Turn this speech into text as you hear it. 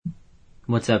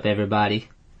What's up, everybody?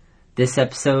 This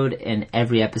episode and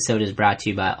every episode is brought to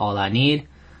you by All I Need.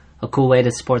 A cool way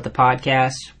to support the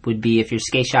podcast would be if your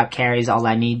skate shop carries All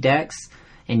I Need decks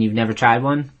and you've never tried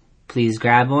one, please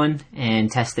grab one and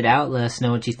test it out. Let us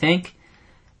know what you think.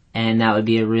 And that would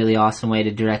be a really awesome way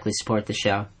to directly support the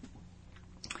show.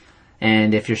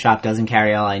 And if your shop doesn't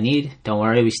carry All I Need, don't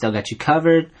worry, we still got you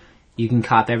covered. You can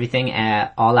cop everything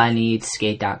at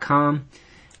allineedskate.com.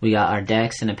 We got our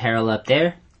decks and apparel up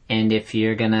there. And if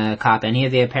you're going to cop any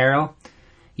of the apparel,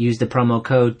 use the promo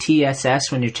code TSS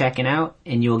when you're checking out,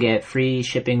 and you'll get free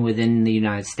shipping within the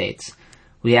United States.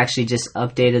 We actually just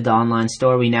updated the online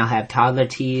store. We now have toddler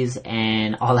tees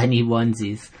and All I Need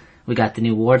onesies. We got the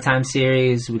new Wartime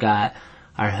series. We got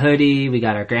our hoodie. We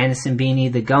got our Grandison beanie,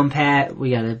 the gum hat.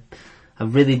 We got a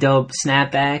really dope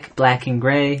snapback, black and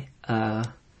gray. We got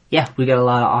a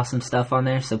lot of awesome stuff on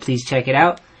there, so please check it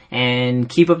out. And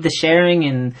keep up the sharing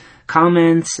and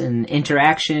comments and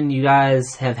interaction. You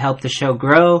guys have helped the show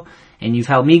grow, and you've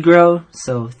helped me grow,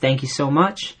 so thank you so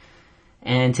much.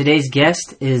 And today's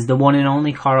guest is the one and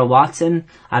only Carl Watson.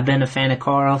 I've been a fan of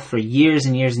Carl for years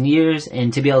and years and years,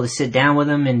 and to be able to sit down with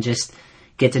him and just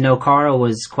get to know Carl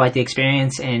was quite the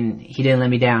experience, and he didn't let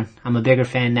me down. I'm a bigger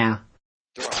fan now.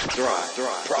 And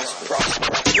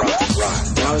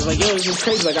I was like, yo, this is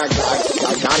crazy. Like, I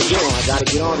gotta get on. I gotta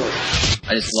get on it.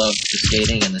 I just love the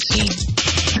skating and the scene.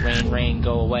 Rain,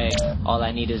 go away. All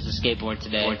I need is a skateboard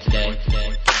today.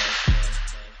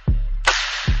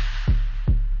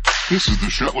 This is the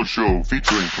Shetler Show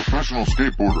featuring professional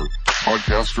skateboarder,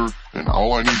 podcaster, and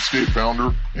All I Need Skate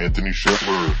founder, Anthony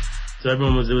Shetler. So it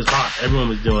was hot. Everyone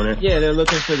was doing it. Yeah, they're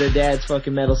looking for their dad's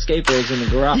fucking metal skateboards in the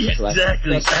garage. Yeah, like,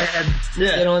 exactly.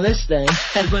 Get on this thing.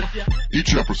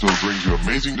 Each episode brings you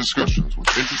amazing discussions with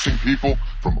interesting people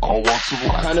from all walks of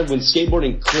life. Kind of when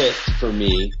skateboarding clicked for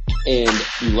me, and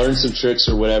you learn some tricks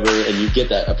or whatever, and you get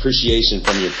that appreciation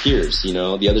from your peers, you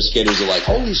know? The other skaters are like,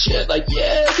 holy shit, like,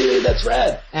 yeah, dude, that's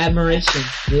rad. Admiration.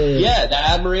 Yeah, the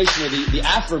admiration or the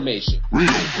affirmation. Real,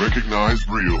 recognized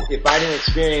real. If I didn't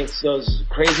experience those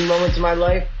crazy moments in my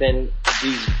life, then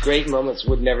these great moments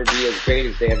would never be as great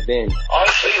as they have been.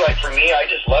 Honestly, like for me, I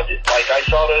just loved it. Like I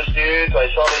saw those dudes, I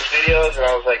saw those videos, and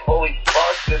I was like, holy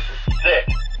fuck, this is sick.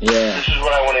 Yeah. This is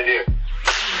what I want to do.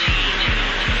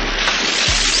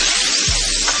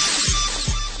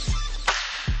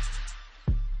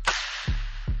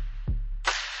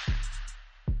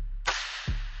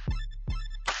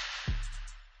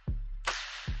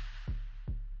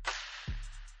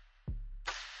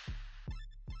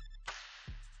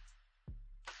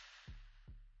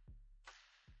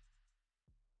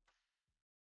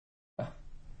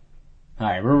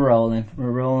 Alright, we're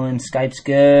rolling. Skype's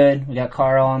good. We got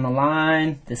Carl on the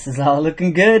line. This is all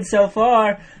looking good so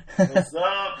far. What's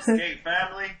up, skate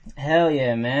family? Hell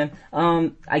yeah, man.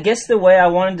 I guess the way I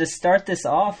wanted to start this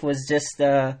off was just,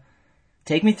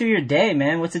 take me through your day,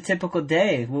 man. What's a typical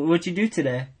day? What'd you do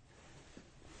today?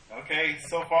 Okay,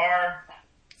 so far,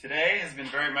 today has been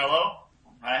very mellow.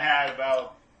 I had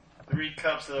about 3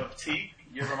 cups of tea,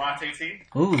 yerba mate tea.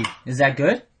 Ooh, is that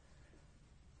good?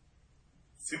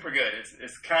 Super good.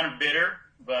 It's kind of bitter,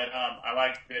 but I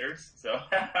like bitters. So.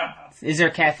 Is there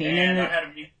caffeine in it?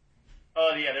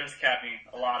 Oh yeah, there's caffeine,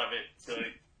 a lot of it. So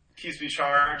it keeps me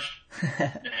charged,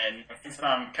 and since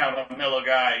I'm kind of a mellow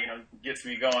guy, you know, gets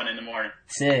me going in the morning.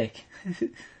 Sick.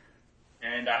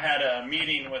 And I had a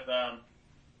meeting with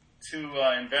 2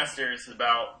 investors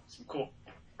about some cool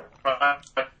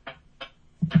projects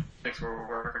we're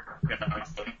working on.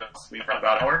 So we for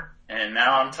about an hour, and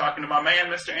now I'm talking to my man,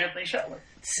 Mr. Anthony Shetler.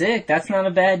 Sick. That's not a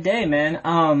bad day, man.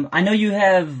 I know you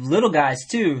have little guys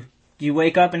too. Do you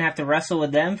wake up and have to wrestle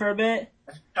with them for a bit?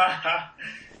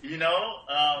 You know,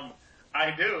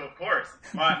 I do, of course.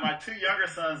 My 2 younger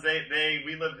sons,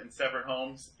 we live in separate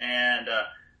homes, and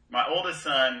my oldest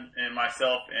son and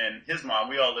myself and his mom,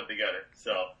 we all live together.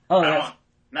 So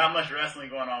not much wrestling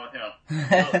going on with him.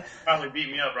 He'll probably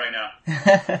beat me up right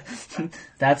now.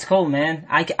 That's cool, man.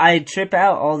 I trip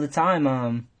out all the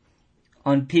time.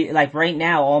 Like right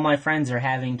now, all my friends are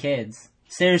having kids.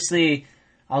 Seriously,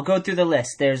 I'll go through the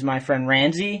list. There's my friend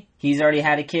Ramsey. He's already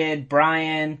had a kid.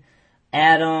 Brian,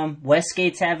 Adam,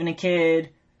 Westgate's having a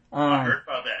kid. I heard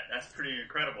about that. That's pretty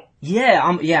incredible.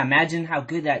 Yeah, imagine how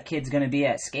good that kid's gonna be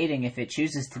at skating if it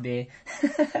chooses to be.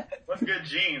 What good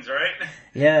genes, right?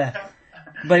 Yeah.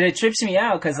 But it trips me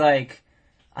out because, like,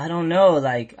 I don't know,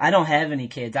 like, I don't have any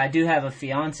kids. I do have a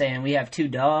fiance and we have 2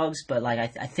 dogs, but, like,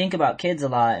 I think about kids a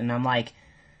lot and I'm like,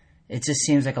 it just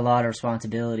seems like a lot of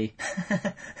responsibility.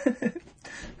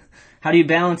 How do you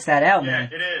balance that out, man?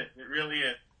 Yeah, it is. It really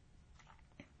is.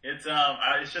 It's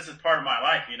just as part of my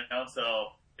life, you know,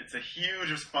 so it's a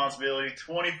huge responsibility,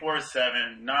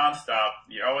 24/7, nonstop.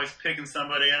 You're always picking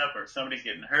somebody up, or somebody's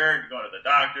getting hurt. You're going to the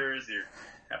doctors. You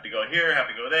have to go here, have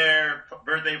to go there.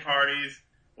 Birthday parties,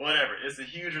 whatever. It's a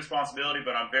huge responsibility,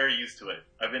 but I'm very used to it.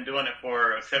 I've been doing it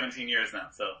for 17 years now,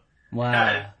 so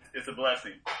Wow. it's a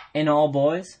blessing. And all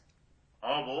boys?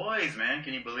 All boys, man.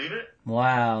 Can you believe it?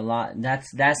 Wow,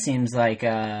 that seems like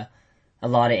a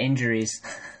lot of injuries.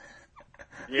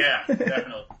 Yeah,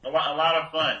 definitely. A lot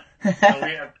of fun. So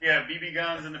we have BB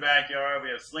guns in the backyard. We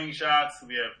have slingshots.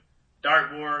 We have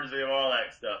dartboards. We have all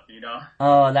that stuff, you know?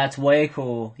 Oh, that's way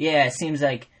cool. Yeah, it seems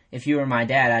like if you were my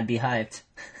dad, I'd be hyped.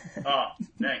 Oh,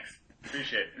 thanks.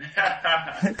 Appreciate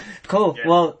it. Cool. Yeah.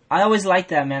 Well, I always like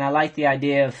that, man. I like the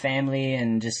idea of family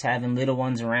and just having little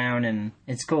ones around, and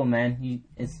it's cool, man.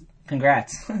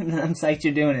 Congrats. I'm psyched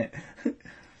you're doing it.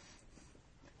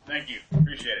 Thank you.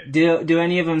 Appreciate it. Do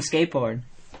any of them skateboard?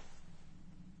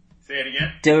 Say it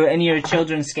again? Do any of your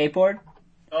children skateboard?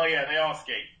 Oh, yeah, they all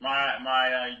skate.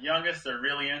 My youngest are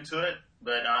really into it,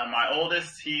 but my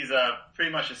oldest, he's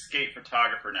pretty much a skate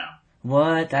photographer now.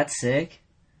 What? That's sick.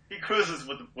 He cruises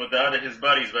with his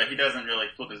buddies, but he doesn't really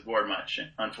flip his board much,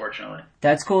 unfortunately.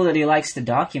 That's cool that he likes to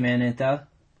document it, though.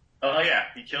 Oh, yeah,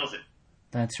 he kills it.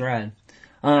 That's right.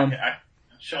 I can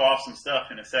show off some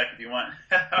stuff in a sec if you want.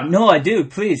 No, I do.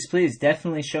 Please,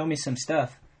 definitely show me some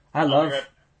stuff.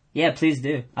 Yeah, please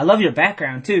do. I love your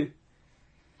background, too.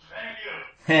 Thank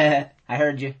you. I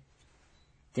heard you.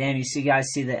 Damn, you guys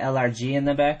see the LRG in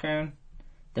the background?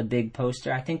 The big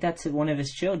poster? I think that's one of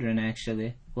his children,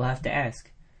 actually. We'll have to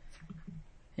ask.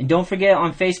 And don't forget,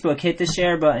 on Facebook, hit the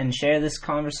share button. Share this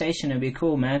conversation. It'd be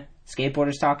cool, man.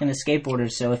 Skateboarders talking to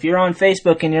skateboarders. So if you're on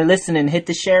Facebook and you're listening, hit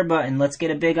the share button. Let's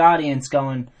get a big audience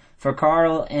going for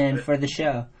Carl and for the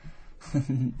show.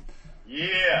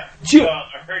 Yeah. Sure.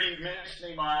 I heard you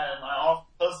mentioning my off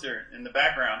poster in the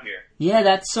background here. Yeah,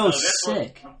 that's so this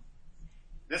sick.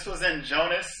 This was in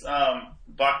Jonas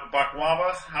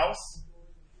Baklava's house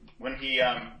when he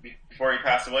before he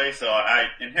passed away, so I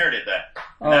inherited that.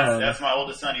 And that's my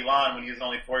oldest son Elon when he was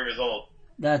only 4 years old.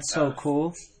 That's so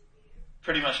cool.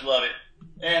 Pretty much love it.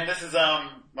 And this is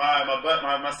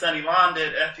my son Elon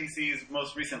did FTC's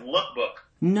most recent lookbook.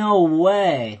 No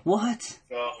way. What?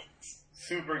 So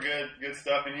super good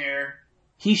stuff in here.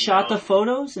 He shot the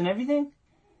photos and everything?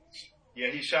 Yeah,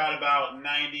 he shot about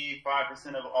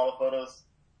 95% of all the photos.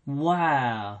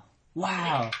 Wow.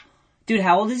 Dude,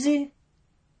 how old is he?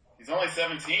 He's only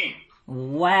 17.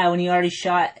 Wow, and he already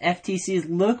shot FTC's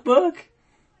lookbook?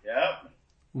 Yep.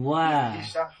 Wow. He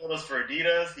shot photos for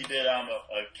Adidas. He did a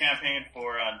campaign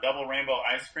for Double Rainbow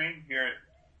Ice Cream here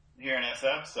in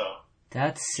SF. So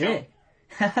that's sick.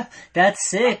 That's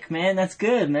sick, man. That's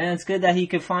good, man. It's good that he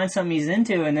could find something he's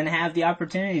into and then have the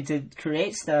opportunity to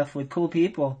create stuff with cool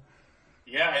people.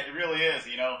 Yeah, it really is.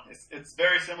 You know, it's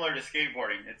very similar to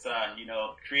skateboarding. It's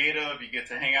creative. You get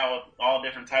to hang out with all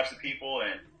different types of people,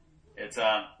 and it's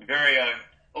a very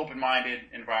open-minded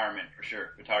environment for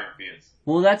sure. Photography is.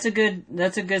 Well, that's a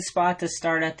good spot to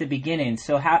start at the beginning.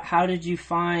 So how did you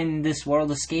find this world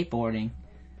of skateboarding?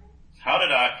 How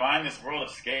did I find this world of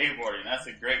skateboarding? That's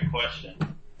a great question.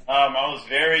 I was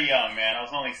very young, man. I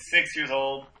was only 6 years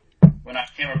old when I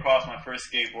came across my first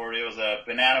skateboard. It was a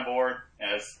banana board,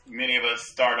 as many of us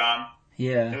start on.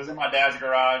 Yeah. It was in my dad's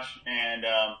garage, and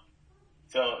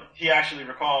so he actually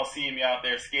recalls seeing me out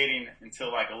there skating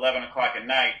until like 11 o'clock at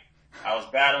night. I was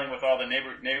battling with all the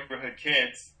neighborhood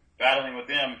kids, battling with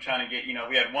them, trying to get,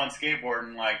 we had one skateboard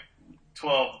and like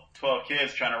 12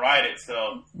 kids trying to ride it.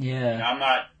 So yeah,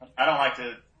 I don't like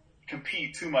to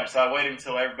compete too much. So I waited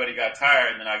until everybody got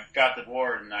tired, and then I got the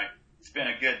board and I spent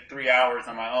a good 3 hours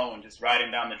on my own just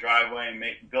riding down the driveway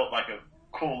and built like a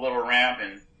cool little ramp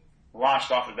and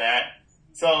launched off of that.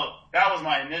 So that was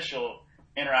my initial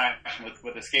interaction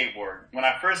with the skateboard. When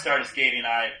I first started skating,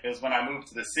 it was when I moved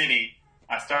to the city.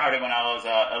 I started when I was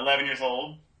 11 years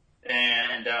old.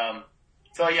 And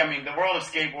so yeah, I mean, the world of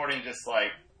skateboarding just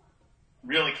like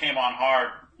really came on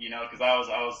hard, because I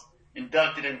was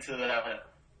inducted into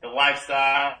the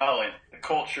lifestyle and the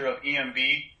culture of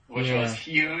EMB, which was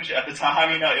huge at the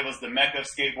time. It was the mecca of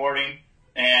skateboarding,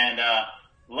 and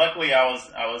luckily I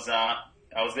was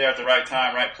there at the right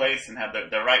time, right place, and had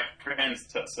the right friends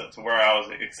to where I was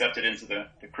accepted into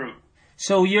the crew.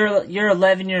 So you're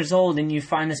 11 years old and you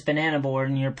find this banana board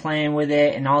and you're playing with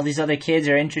it and all these other kids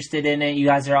are interested in it. You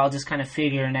guys are all just kind of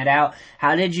figuring it out.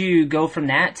 How did you go from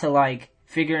that to like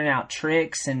figuring out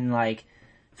tricks and like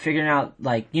figuring out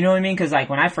like, you know what I mean? Cause like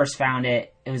when I first found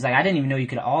it, it was like, I didn't even know you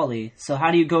could ollie. So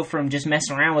how do you go from just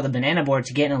messing around with a banana board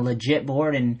to getting a legit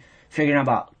board and figuring out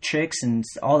about tricks and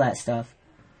all that stuff?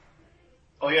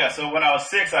 Oh yeah, so when I was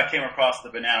 6, I came across the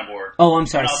banana board. Oh, I'm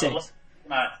sorry, When I was 6.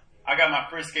 11, I got my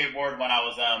first skateboard when I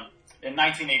was in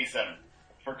 1987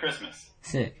 for Christmas.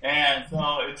 Sick. And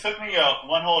so it took me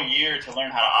one whole year to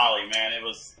learn how to ollie, man. It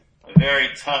was a very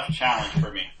tough challenge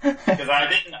for me because I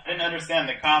didn't understand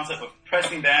the concept of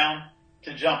pressing down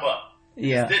to jump up.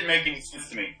 Yeah. It didn't make any sense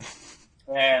to me.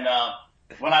 And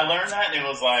when I learned that, it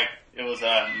was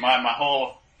my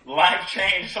whole life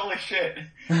changed. Holy shit!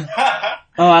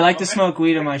 Oh, I like to smoke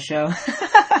weed on my show.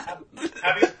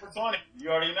 Happy 420. You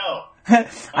already know.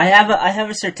 I have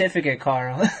a certificate,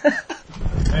 Carl.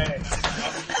 Hey,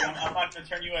 I'm not gonna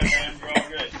turn you in, man. You're all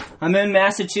good. I'm in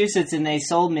Massachusetts and they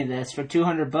sold me this for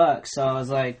 $200, so I was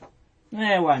like,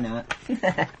 why not?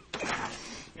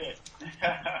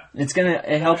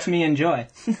 It helps me enjoy.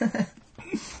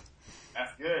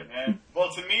 That's good, man.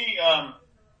 Well, to me,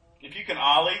 if you can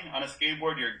ollie on a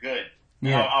skateboard, you're good.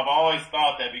 Yeah. I've always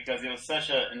thought that because it was such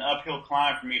an uphill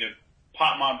climb for me to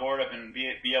pop my board up and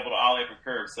be able to ollie up a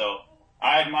curve. So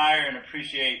I admire and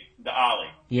appreciate the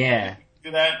ollie. Yeah. Do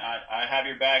that, I have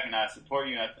your back and I support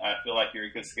you. And I feel like you're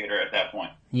a good skater at that point.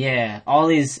 Yeah,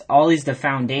 ollie's the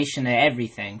foundation of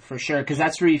everything, for sure, because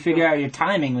that's where you figure out your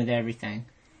timing with everything.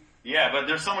 Yeah, but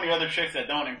there's so many other tricks that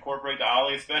don't incorporate the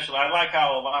ollie, especially. I like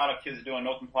how a lot of kids are doing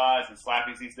no complies and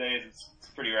slappies these days. It's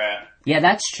pretty rad. Yeah,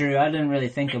 that's true. I didn't really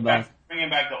think about it. Bringing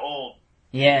back the old.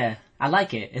 Yeah, I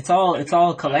like it. It's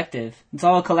all collective. It's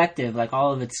all collective, like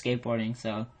all of it's skateboarding,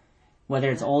 so whether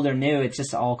it's old or new, it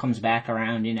just all comes back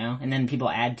around, you know? And then people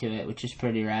add to it, which is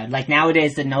pretty rad. Like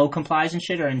nowadays, the no complies and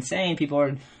shit are insane. People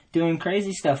are doing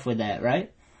crazy stuff with that,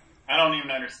 right? I don't even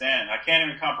understand. I can't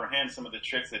even comprehend some of the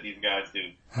tricks that these guys do.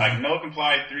 Like no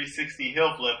comply 360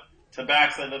 hill flip to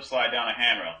backside lip slide down a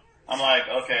handrail. I'm like,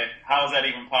 okay, how is that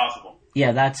even possible?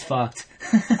 Yeah, that's fucked.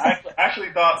 I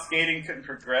actually thought skating couldn't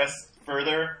progress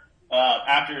further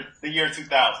after the year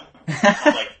 2000.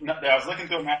 I was looking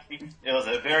through a magazine. It was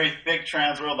a very thick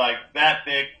Transworld, like that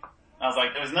thick. I was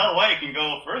like, there's no way it can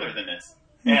go further than this.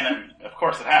 And of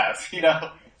course it has, you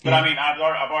know. But I mean, I've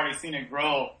already seen it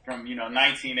grow from,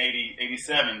 1980,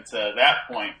 87 to that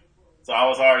point. So I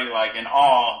was already like in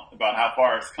awe about how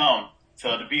far it's come.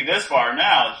 So to be this far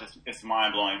now, it's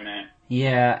mind blowing, man.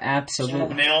 Yeah,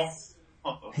 absolutely. Nails.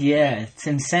 Yeah, it's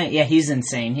insane. Yeah, he's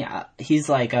insane. He's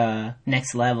like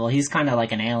next level. He's kind of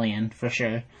like an alien for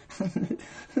sure. Are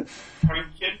you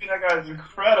kidding me? That guy's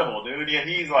incredible, dude. Yeah,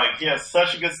 he has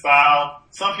such a good style.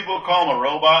 Some people call him a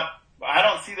robot, but I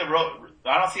don't see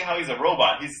how he's a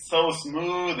robot. He's so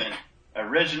smooth and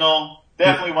original.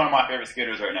 Definitely one of my favorite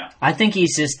skaters right now. I think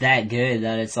he's just that good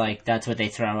that it's like that's what they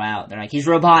throw out. They're like, he's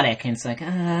robotic, and it's like,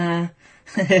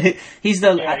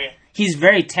 he's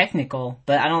very technical,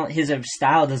 but his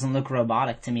style doesn't look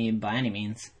robotic to me by any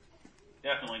means.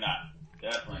 Definitely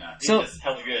not. He's just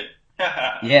hella good.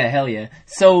 Yeah, hell yeah.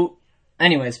 So,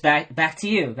 anyways, back to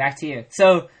you.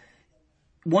 So,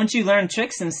 once you learned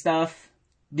tricks and stuff,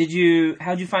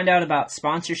 how'd you find out about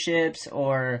sponsorships?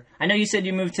 Or I know you said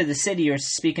you moved to the city. You were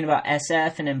speaking about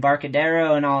SF and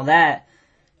Embarcadero and all that.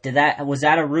 Was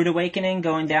that a rude awakening,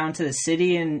 going down to the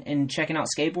city and checking out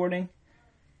skateboarding?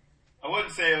 I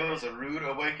wouldn't say it was a rude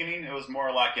awakening. It was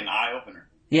more like an eye opener.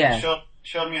 Yeah. It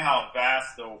showed me how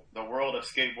vast the world of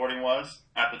skateboarding was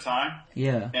at the time.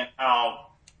 Yeah. And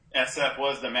how SF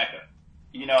was the mecca.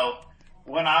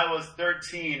 When I was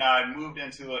 13, I moved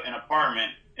into an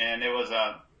apartment, and it was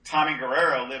Tommy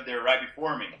Guerrero lived there right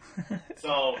before me.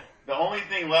 So the only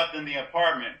thing left in the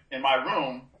apartment, in my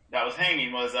room, that was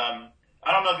hanging was, I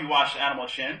don't know if you watched Animal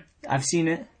Chin. I've seen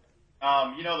it.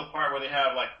 The part where they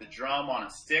have like the drum on a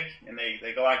stick and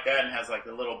they go like that and has like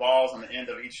the little balls on the end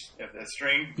of each of the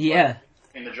string. Yeah.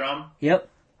 In the drum. Yep.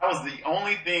 That was the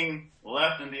only thing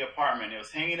left in the apartment. It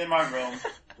was hanging in my room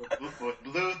with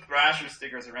blue Thrasher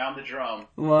stickers around the drum.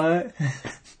 What?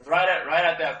 Right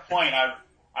at that point, I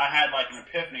had like an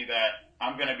epiphany that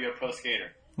I'm going to be a pro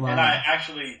skater. Wow. And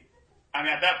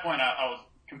at that point I was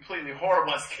completely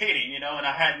horrible at skating, and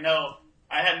I had no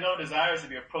desires to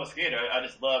be a pro skater. I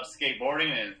just loved skateboarding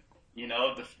and,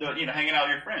 hanging out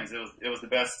with your friends. It was the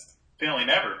best feeling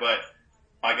ever. But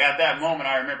like at that moment,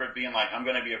 I remember being like, I'm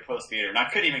going to be a pro skater. And I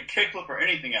couldn't even kickflip or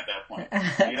anything at that point,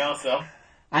 so.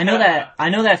 I know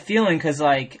that feeling because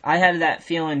like I had that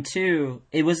feeling too.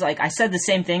 It was like I said the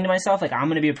same thing to myself, like I'm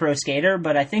going to be a pro skater.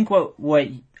 But I think what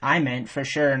I meant for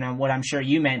sure, and what I'm sure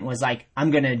you meant was like I'm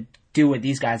going to do what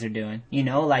these guys are doing.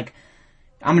 Like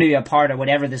I'm going to be a part of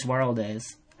whatever this world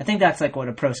is. I think that's like what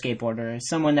a pro skateboarder is.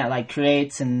 Someone that like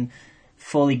creates and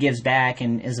fully gives back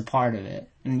and is a part of it.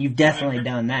 And you've definitely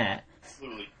done that.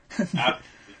 Absolutely. But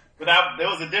there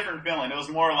was a different feeling. It was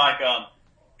more like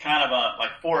kind of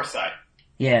like foresight.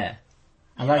 Yeah.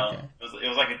 I like that. It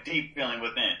was like a deep feeling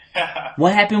within.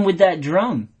 What happened with that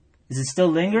drum? Is it still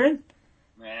lingering?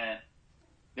 Man,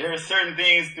 there are certain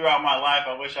things throughout my life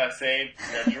I wish I saved.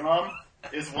 That drum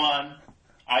is one.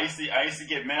 I used to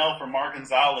get mail from Mark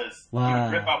Gonzalez. Wow. He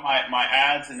would rip out my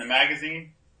ads in the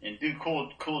magazine and do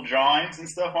cool drawings and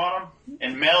stuff on them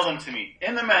and mail them to me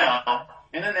in the mail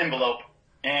in an envelope.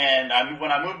 And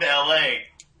when I moved to LA,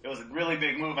 it was a really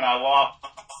big move and I lost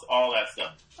all that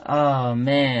stuff. Oh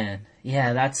man,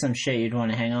 yeah, that's some shit you'd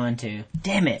want to hang on to.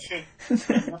 Damn it.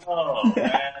 Oh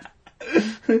man,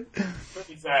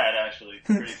 pretty sad actually.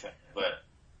 Pretty sad, but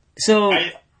so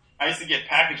I used to get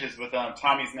packages with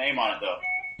Tommy's name on it though.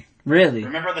 Really?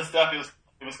 Remember the stuff?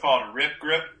 It was called Rip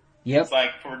Grip. Yep. It's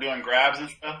like for doing grabs and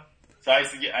stuff. So I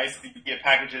used to get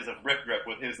packages of Rip Grip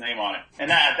with his name on it.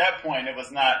 And at that point, it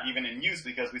was not even in use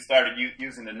because we started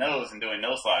using the nose and doing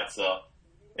nose slides. So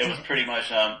it was pretty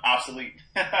much obsolete.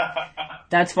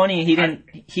 That's funny.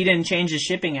 He didn't change his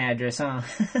shipping address, huh?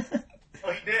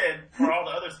 Well, he did for all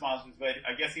the other sponsors, but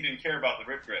I guess he didn't care about the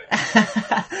Rip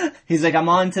Grip. He's like, I'm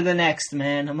on to the next,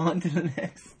 man. I'm on to the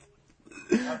next.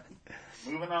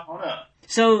 Moving on up.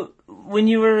 So, when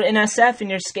you were in SF and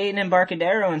you're skating in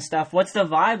Barcadero and stuff, what's the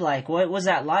vibe like? What was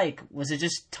that like? Was it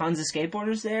just tons of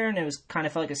skateboarders there and it was kind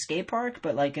of felt like a skate park,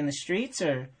 but like in the streets,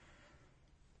 or?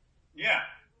 Yeah.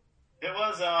 It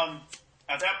was,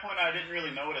 at that point I didn't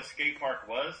really know what a skate park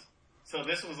was. So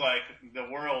this was like the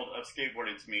world of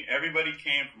skateboarding to me. Everybody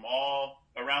came from all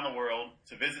around the world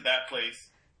to visit that place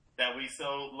that we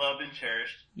so loved and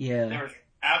cherished. Yeah. There was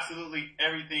absolutely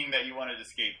everything that you wanted to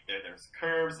skate there. There was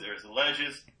curves, there was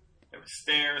ledges, there were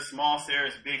stairs, small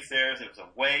stairs, big stairs, there was a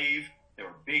wave, there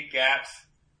were big gaps.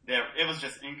 It was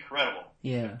just incredible.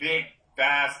 Yeah. A big,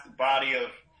 vast body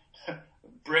of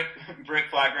brick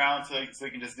flat ground so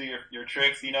you can just do your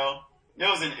tricks, you know. It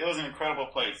was an incredible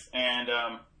place. And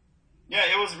yeah,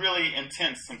 it was really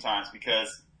intense sometimes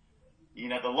because, you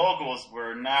know, the locals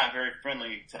were not very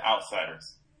friendly to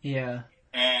outsiders. Yeah.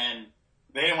 And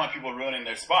they didn't want people ruining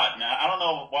their spot. Now, I don't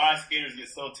know why skaters get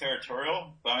so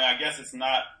territorial, but I mean, I guess it's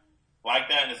not like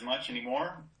that as much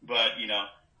anymore. But, you know,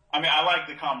 I mean, I like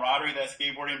the camaraderie that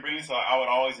skateboarding brings, so I would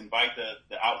always invite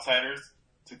the outsiders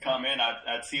to come in.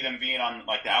 I'd see them being on,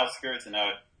 like, the outskirts, and I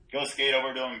would go skate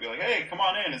over to them and be like, hey, come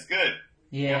on in, it's good.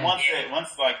 Yeah. And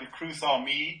once like, the crew saw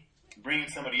me bringing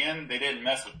somebody in, they didn't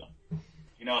mess with them.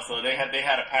 You know, so they had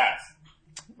a pass.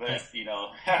 But, you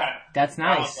know. That's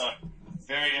nice. That was a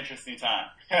very interesting time.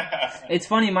 It's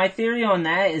funny, my theory on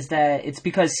that is that it's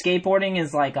because skateboarding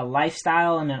is like a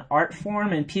lifestyle and an art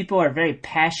form, and people are very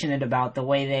passionate about the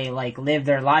way they like live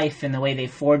their life and the way they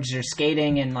forge their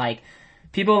skating, and like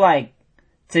people like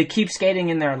to keep skating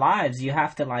in their lives, you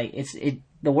have to like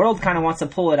the world kind of wants to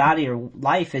pull it out of your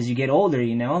life as you get older,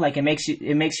 you know? Like it makes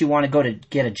you want to go to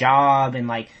get a job, and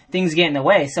like things get in the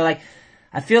way. So like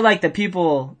I feel like the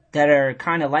people that are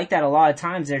kind of like that a lot of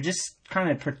times, they're just kind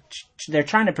of they're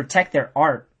trying to protect their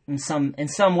art in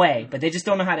some way, but they just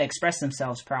don't know how to express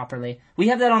themselves properly. We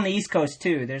have that on the East Coast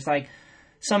too. There's like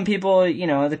some people, you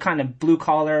know, they're kind of blue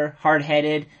collar, hard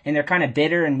headed, and they're kind of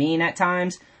bitter and mean at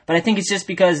times. But I think it's just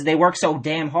because they work so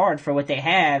damn hard for what they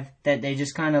have that they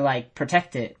just kind of like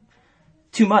protect it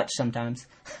too much sometimes.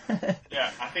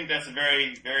 Yeah, I think that's a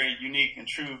very, very unique and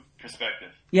true perspective.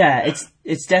 Yeah,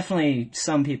 it's definitely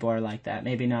some people are like that.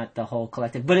 Maybe not the whole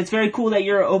collective, but it's very cool that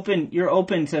you're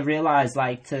open to realize,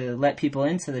 like, to let people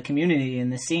into the community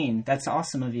and the scene. That's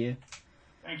awesome of you.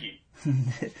 Thank you.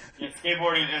 Yeah,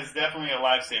 skateboarding is definitely a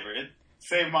lifesaver. It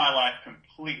saved my life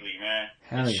completely, man.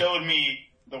 Hell It yeah. showed me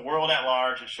the world at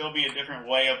large. It showed me a different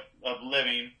way of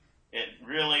living. It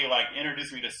really, like,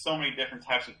 introduced me to so many different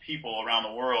types of people around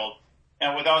the world.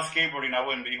 And without skateboarding, I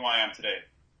wouldn't be who I am today.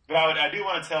 But I do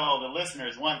want to tell the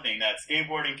listeners one thing, that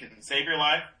skateboarding can save your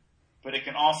life, but it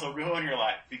can also ruin your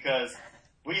life, because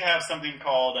we have something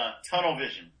called tunnel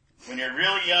vision. When you're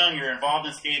really young, you're involved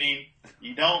in skating,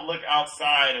 you don't look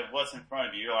outside of what's in front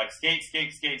of you. You're like, skate,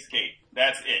 skate, skate, skate.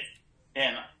 That's it.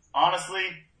 And honestly,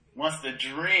 once the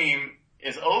dream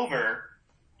is over,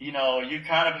 you know, you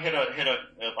kind of hit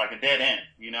a dead end,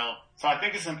 you know. So I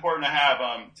think it's important to have,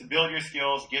 to build your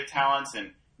skills, get talents,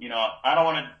 and, you know,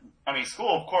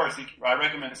 school, of course, I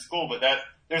recommend school, but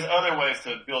there's other ways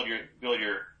to build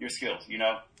your skills, you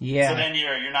know. Yeah. So then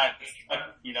you're not,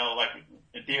 you know, like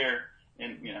a deer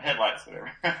in, you know, headlights,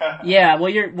 whatever. Yeah,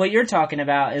 what you're talking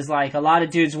about is like a lot of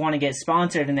dudes want to get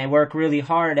sponsored and they work really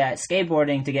hard at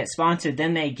skateboarding to get sponsored.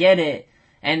 Then they get it,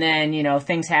 and then, you know,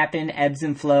 things happen, ebbs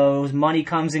and flows, money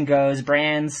comes and goes,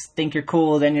 brands think you're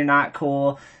cool, then you're not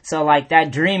cool. So like that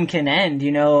dream can end,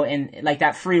 you know, and like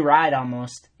that free ride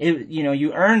almost. You know,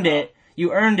 you earned it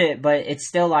you earned it, but it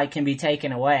still like can be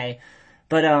taken away.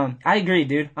 But I agree,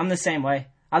 dude. I'm the same way.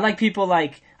 I like people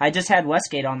like, I just had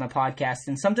Westgate on the podcast,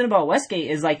 and something about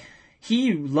Westgate is like,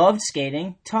 he loved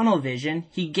skating, tunnel vision.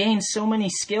 He gained so many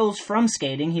skills from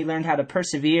skating. He learned how to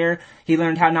persevere. He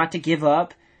learned how not to give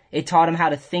up. It taught him how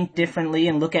to think differently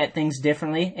and look at things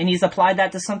differently. And he's applied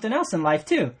that to something else in life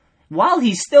too, while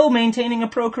he's still maintaining a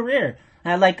pro career.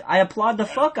 And I applaud the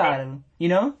fuck out of him, you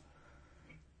know?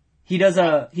 He does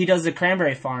a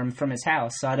cranberry farm from his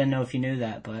house, so I didn't know if you knew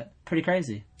that, but pretty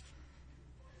crazy.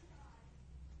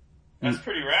 That's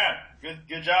pretty rad.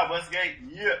 Good job, Westgate.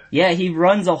 Yeah. Yeah, he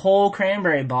runs a whole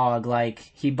cranberry bog. Like,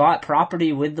 he bought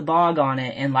property with the bog on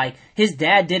it, and like, his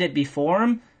dad did it before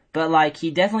him, but like, he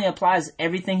definitely applies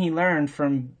everything he learned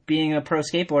from being a pro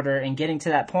skateboarder and getting to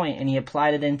that point, and he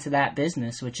applied it into that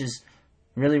business, which is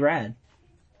really rad.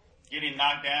 Getting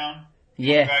knocked down.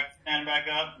 Yeah. Stand back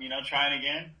up, you know, trying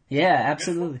again. Yeah,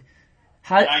 absolutely.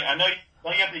 I know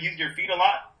don't you have to use your feet a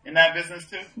lot in that business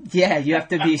too? Yeah, you have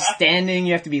to be standing,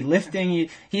 you have to be lifting.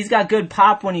 He's got good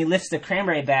pop when he lifts the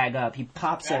cranberry bag up. He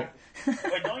pops it.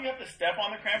 Wait, don't you have to step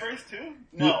on the cranberries too?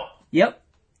 No. Yep.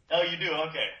 Oh, you do?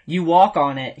 Okay. You walk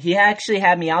on it. He actually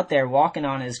had me out there walking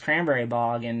on his cranberry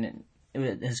bog, and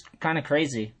it was kind of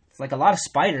crazy. It's like a lot of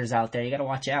spiders out there. You got to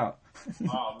watch out.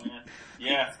 Oh, man.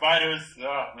 Yeah, spiders.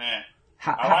 Oh, man.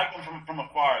 I like them from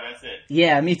afar. That's it.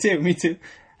 Yeah, me too.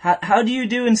 How do you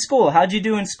do in school? How'd you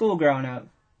do in school growing up?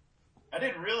 I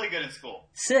did really good in school.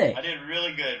 Sick. I did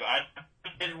really good, but I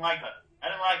didn't like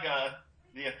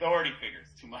the authority figures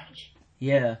too much.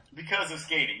 Yeah. Because of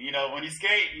skating, you know, when you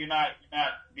skate, you're not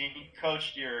being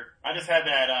coached. I just had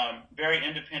that very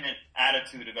independent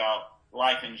attitude about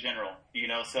life in general, you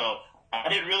know. So I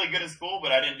did really good in school,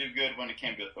 but I didn't do good when it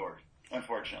came to authority,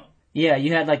 unfortunately. Yeah,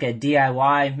 you had like a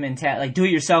DIY mentality, like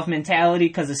do-it-yourself mentality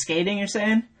because of skating. You're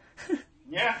saying?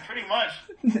 Yeah, pretty much.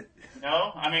 You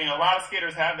know, I mean, a lot of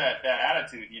skaters have that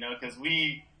attitude, you know, because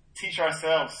we teach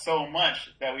ourselves so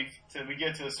much that we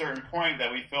get to a certain point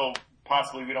that we feel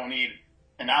possibly we don't need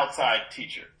an outside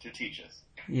teacher to teach us.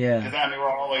 Yeah. Because I mean, we're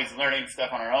always learning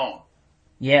stuff on our own.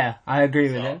 Yeah, I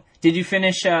agree with it. Did you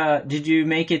finish, did you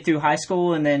make it through high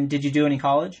school, and then did you do any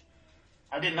college?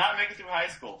 I did not make it through high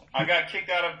school. I got kicked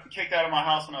out of my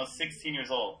house when I was 16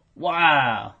 years old.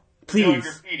 Wow. Please. Doing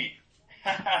graffiti.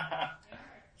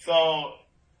 So,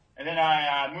 and then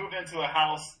I moved into a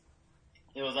house.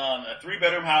 It was a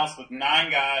 3-bedroom house with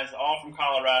 9 guys, all from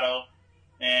Colorado.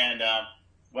 And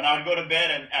when I would go to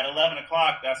bed at 11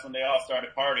 o'clock, that's when they all started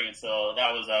partying. So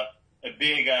that was a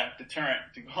big deterrent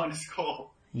to going to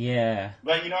school. Yeah.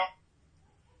 But, you know,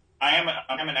 I am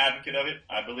an advocate of it.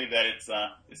 I believe that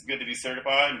it's good to be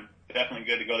certified, and definitely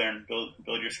good to go there and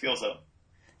build your skills up.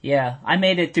 Yeah, I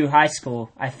made it through high school.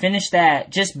 I finished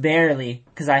that just barely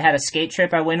because I had a skate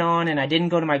trip I went on, and I didn't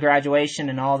go to my graduation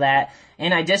and all that.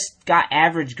 And I just got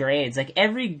average grades. Like,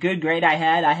 every good grade I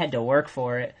had to work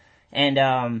for it.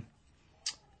 And,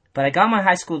 but I got my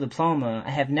high school diploma. I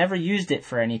have never used it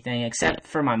for anything except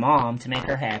for my mom to make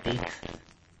her happy.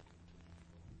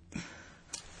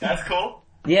 That's cool.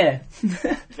 Yeah. You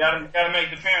gotta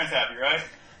make the parents happy, right?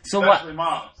 So especially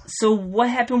moms. So what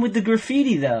happened with the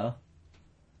graffiti, though?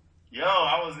 Yo,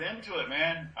 I was into it,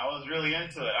 man. I was really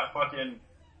into it. I fucking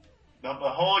the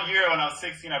whole year when I was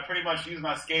 16, I pretty much used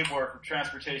my skateboard for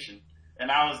transportation,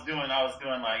 and I was doing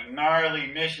like gnarly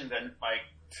missions at like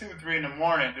 2-3 in the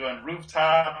morning, doing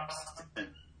rooftops and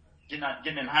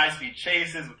getting in high speed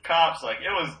chases with cops. Like, it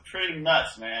was pretty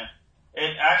nuts, man.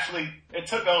 It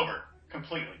took over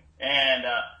completely, and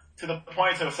to the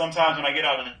point so sometimes when I get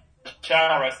out of the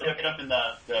shower, I still get up in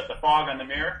the fog on the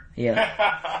mirror.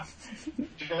 Yeah.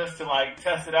 Just to like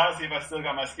test it out, see if I still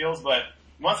got my skills. But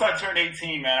once I turned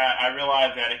 18, man, I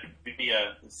realized that it could be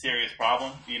a serious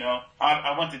problem. You know,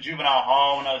 I went to juvenile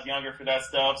hall when I was younger for that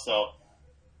stuff, so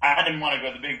I didn't want to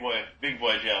go to the big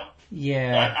boy jail.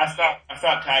 Yeah. So I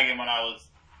stopped tagging when I was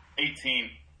 18.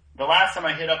 The last time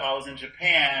I hit up, I was in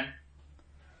Japan.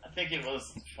 I think it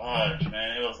was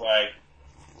man. It was like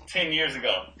 10 years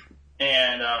ago.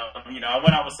 And, you know, I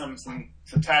went out with some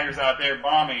taggers out there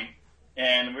bombing,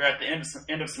 and we were at the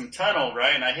end of some tunnel,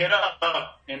 right? And I hit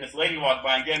up, and this lady walked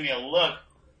by and gave me a look,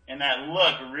 and that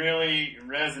look really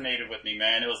resonated with me,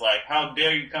 man. It was like, how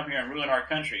dare you come here and ruin our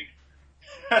country?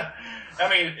 I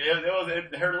mean,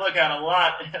 her look had a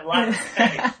lot to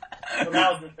say. So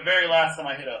that was the very last time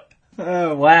I hit up.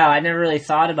 Oh, wow. I never really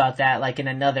thought about that, like, in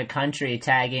another country,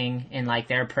 tagging in, like,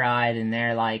 their pride and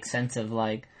their, like, sense of,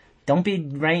 like, don't be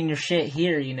writing your shit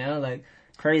here, you know, like,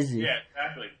 crazy. Yeah,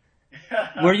 exactly.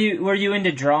 Were you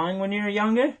into drawing when you were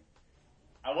younger?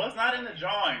 I was not into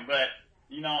drawing, but,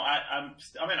 you know, I'm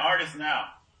an artist now.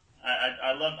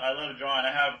 I love drawing.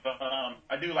 I have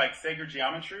I do like sacred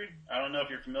geometry. I don't know if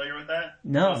you're familiar with that.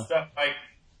 No. So stuff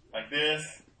like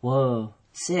this. Whoa,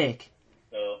 sick.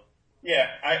 So yeah,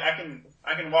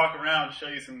 I can walk around and show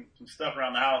you some stuff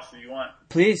around the house if you want.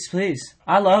 Please.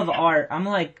 I love art. I'm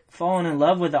like falling in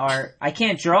love with art. I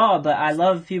can't draw, but I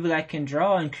love people that can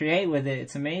draw and create with it.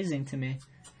 It's amazing to me.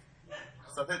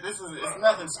 So it's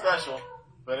nothing special,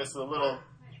 but it's a little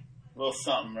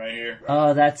something right here.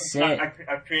 Oh, that's sick.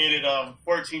 I created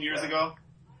 14 years ago.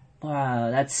 Wow,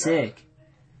 that's sick.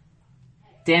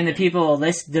 Dan, the people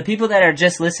that are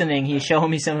just listening, he's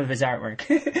showing me some of his artwork.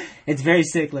 It's very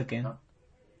sick looking.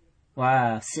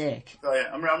 Wow, sick. So yeah,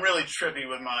 I'm really trippy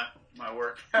with my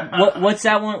work. What's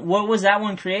that one? What was that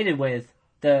one created with?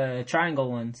 The triangle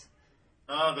ones.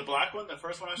 The black one, the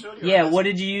first one I showed you. Yeah, what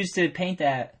did you use to paint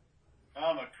that?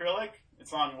 Acrylic.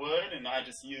 It's on wood, and I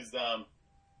just used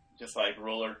just like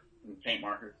roller and paint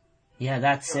markers. Yeah,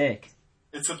 that's sick.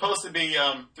 It's supposed to be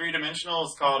 3-dimensional.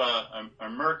 It's called a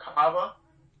Merkaba,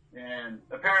 and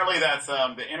apparently that's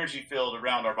the energy field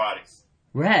around our bodies.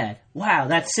 Rad. Wow,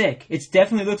 that's sick. It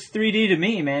definitely looks 3D to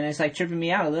me, man. It's like tripping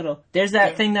me out a little. There's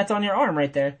that thing that's on your arm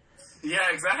right there. Yeah,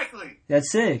 exactly.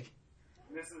 That's sick.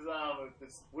 This is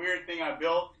this weird thing I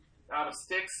built out of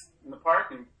sticks in the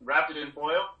park and wrapped it in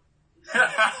foil.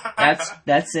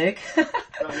 That's sick. So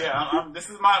yeah, this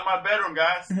is my bedroom,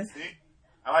 guys. See,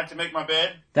 I like to make my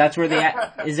bed. That's where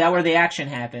is that where the action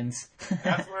happens?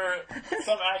 That's where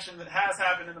some action that has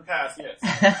happened in the past. Yes.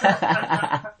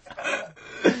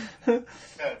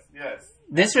 yes.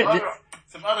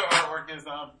 Some other artwork is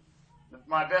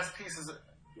my best pieces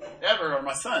ever are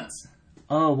my son's.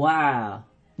 Oh wow!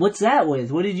 What's that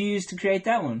with? What did you use to create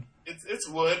that one? It's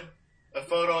wood. A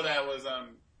photo that was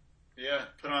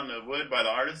put on the wood by the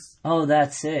artist. Oh,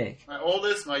 that's sick. My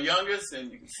oldest, my youngest,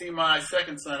 and you can see my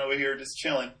second son over here just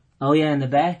chilling. Oh yeah, in the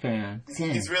background.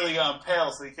 He's really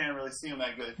pale, so you can't really see him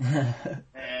that good.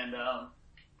 And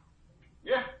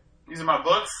yeah, these are my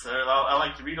books. I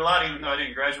like to read a lot, even though I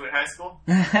didn't graduate high school.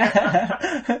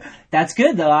 That's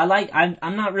good though.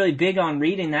 I'm not really big on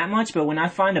reading that much, but when I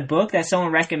find a book that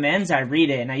someone recommends, I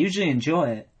read it, and I usually enjoy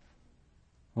it.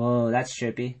 Whoa, that's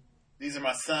trippy. These are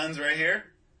my sons right here.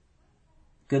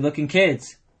 Good looking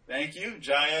kids. Thank you.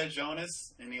 Jaya,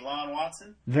 Jonas, and Elon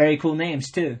Watson. Very cool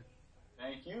names too.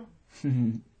 Thank you.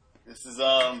 This is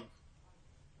me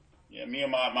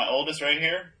and my oldest right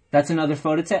here. That's another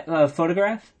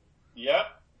photograph? Yep.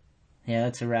 Yeah,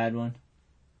 that's a rad one.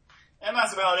 And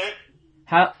that's about it.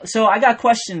 So I got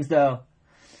questions though.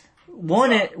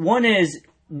 One is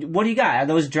what do you got? Are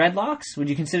those dreadlocks? Would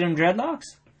you consider them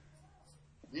dreadlocks?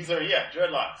 These are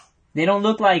dreadlocks. They don't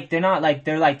look like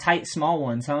they're like tight small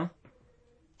ones, huh?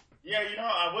 Yeah,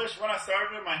 I wish when I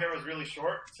started them, my hair was really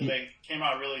short, so they came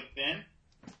out really thin.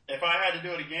 If I had to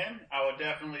do it again, I would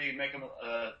definitely make them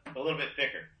a little bit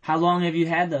thicker. How long have you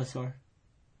had those for?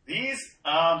 These,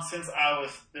 since I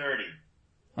was 30.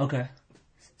 Okay.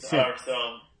 Sick.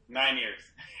 So 9 years.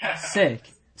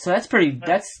 Sick. So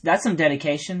that's some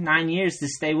dedication. 9 years to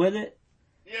stay with it.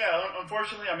 Yeah,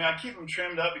 unfortunately, I keep them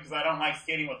trimmed up because I don't like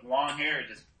skating with long hair. It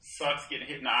just sucks getting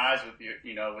hit in the eyes with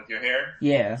your hair.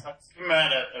 Yeah. So I keep them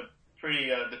at a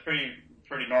pretty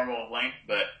normal length,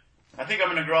 but I think I'm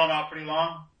going to grow them out pretty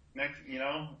long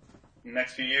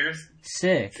next few years.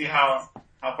 Sick. See how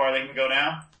far they can go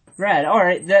down. Rad. All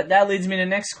right, that leads me to the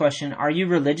next question. Are you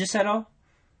religious at all?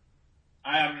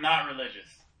 I am not religious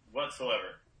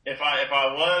whatsoever. If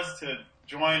I was to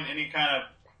join any kind of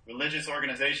religious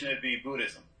organization, it'd be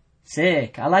Buddhism.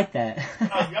 Sick. I like that.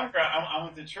 When I was younger, I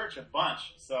went to church a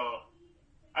bunch, so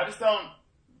I just don't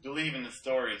believe in the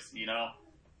stories,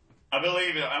 I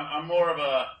believe I'm more of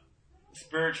a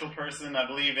spiritual person. I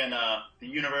believe in the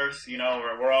universe,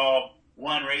 where we're all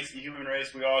one race, the human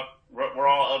race. We're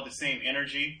all of the same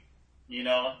energy, We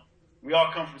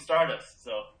all come from Stardust,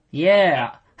 so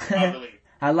yeah. I believe.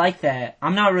 I like that.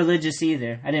 I'm not religious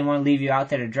either. I didn't want to leave you out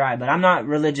there to dry, but I'm not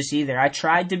religious either. I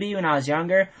tried to be when I was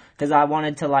younger because I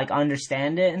wanted to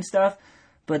understand it and stuff,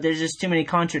 but there's just too many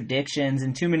contradictions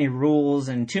and too many rules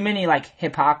and too many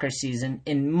hypocrisies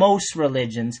in most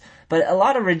religions. But a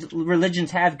lot of religions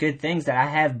have good things that I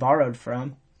have borrowed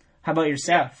from. How about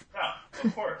yourself? Yeah,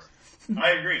 of course.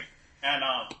 I agree. And,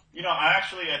 I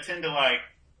actually tend to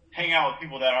hang out with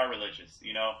people that are religious,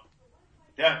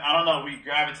 I don't know. We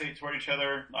gravitate toward each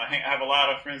other. I have a lot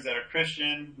of friends that are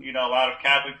Christian, a lot of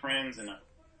Catholic friends, and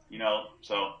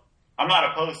so I'm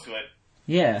not opposed to it.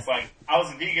 Yeah. It's I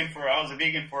was a vegan for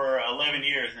 11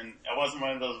 years, and I wasn't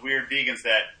one of those weird vegans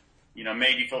that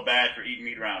made you feel bad for eating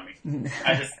meat around me.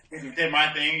 I just did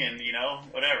my thing, and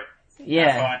whatever. Yeah.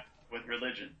 That's fine with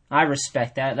religion. I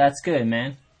respect that. That's good,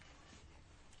 man.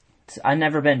 I've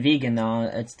never been vegan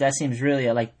though. That seems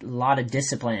really like a lot of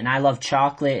discipline, and I love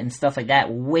chocolate and stuff like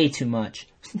that way too much.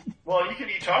 Well, you can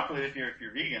eat chocolate if you're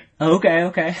vegan.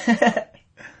 Okay.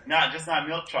 Just not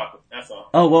milk chocolate. That's all.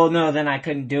 Oh well, no, then I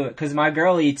couldn't do it because my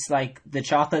girl eats like the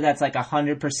chocolate that's like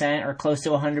 100% or close to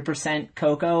 100%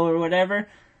 cocoa or whatever,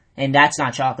 and that's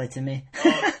not chocolate to me.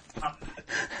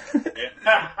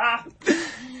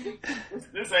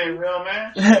 This ain't real,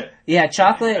 man. Yeah,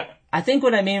 chocolate. I think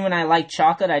what I mean when I like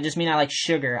chocolate, I just mean I like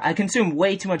sugar. I consume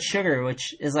way too much sugar,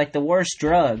 which is like the worst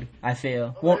drug, I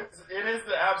feel. It is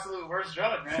the absolute worst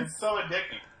drug, man. It's so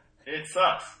addicting. It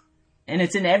sucks. And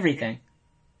it's in everything.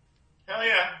 Hell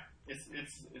yeah.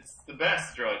 It's the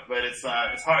best drug, but it's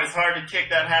hard to kick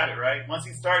that habit, right? Once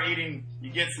you start eating,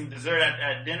 you get some dessert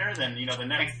at dinner, then, the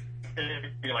next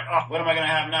day you're like, oh, what am I going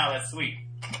to have now that's sweet?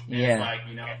 And yeah. It's like,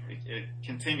 it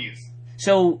continues.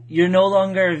 So, you're no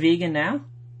longer a vegan now?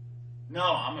 No,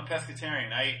 I'm a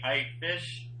pescatarian. I eat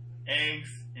fish, eggs,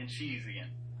 and cheese again.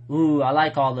 Ooh, I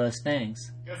like all those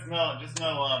things. Just no,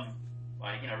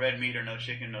 red meat or no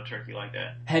chicken, no turkey like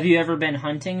that. Have you ever been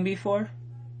hunting before?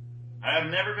 I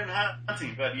have never been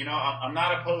hunting, but I'm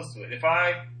not opposed to it. If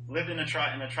I lived in a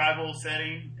tribal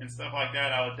setting and stuff like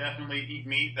that, I would definitely eat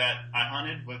meat that I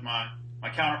hunted with my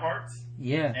counterparts.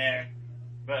 Yeah.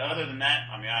 But other than that,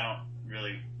 I don't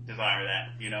really desire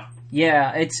that,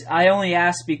 Yeah, I only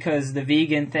ask because the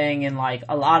vegan thing and like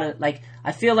a lot of like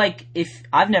I feel like if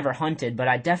I've never hunted, but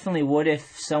I definitely would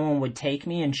if someone would take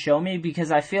me and show me,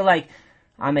 because I feel like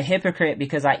I'm a hypocrite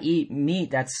because I eat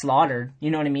meat that's slaughtered,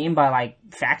 you know what I mean, by like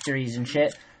factories and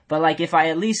shit. But like if I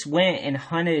at least went and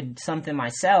hunted something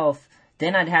myself,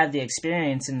 then I'd have the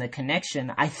experience and the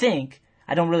connection. I think,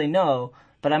 I don't really know,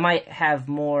 but I might have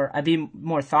I'd be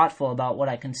more thoughtful about what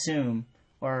I consume,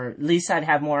 or at least I'd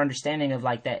have more understanding of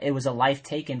like that it was a life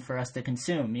taken for us to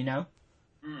consume,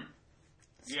 Mm.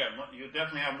 Yeah, you'll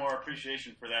definitely have more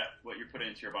appreciation for that, what you're putting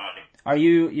into your body. Are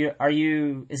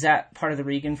you? Is that part of the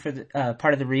reason for the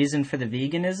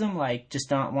veganism? Like, just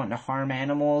not wanting to harm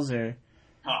animals, or?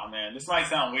 Oh man, this might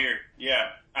sound weird. Yeah,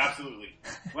 absolutely.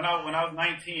 When I was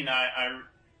 19, I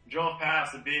drove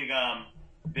past a big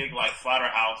like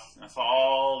slaughterhouse, and I saw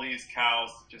all these cows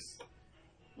just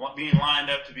being lined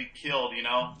up to be killed, and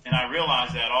I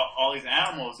realized that all these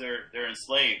animals, they're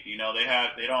enslaved,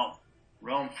 they don't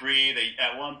roam free.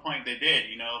 At one point they did,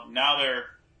 now they're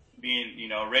being,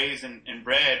 raised and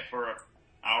bred for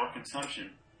our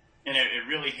consumption. And it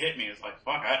really hit me. It's like,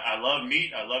 fuck, I love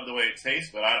meat. I love the way it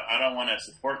tastes, but I don't want to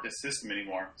support this system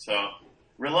anymore. So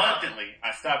reluctantly,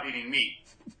 I stopped eating meat.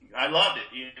 I loved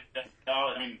it.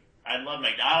 I love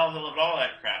McDonald's. I loved all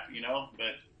that crap,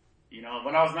 but,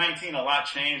 when I was 19, a lot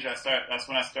changed. That's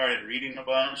when I started reading a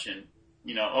bunch and,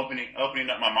 opening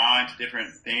up my mind to different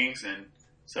things. And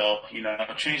so,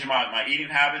 changing my eating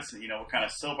habits and, what kind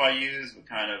of soap I use, what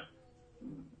kind of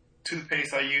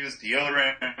toothpaste I use,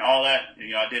 deodorant, and all that.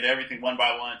 I did everything one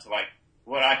by one to like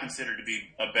what I consider to be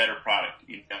a better product,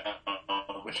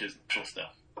 which is natural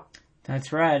stuff.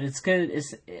 That's right. It's good.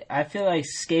 I feel like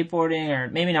skateboarding, or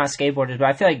maybe not skateboarders, but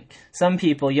I feel like some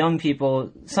young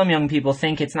people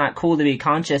think it's not cool to be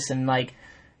conscious and like,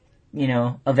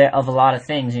 of a lot of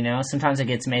things, Sometimes it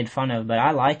gets made fun of, but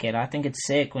I like it. I think it's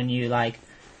sick when you like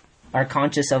are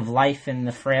conscious of life and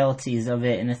the frailties of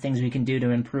it and the things we can do to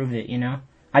improve it,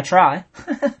 I try.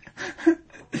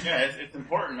 Yeah, it's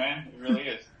important, man. It really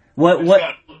is.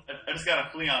 I just got a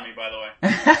flea on me, by the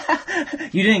way.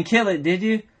 You didn't kill it, did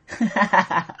you?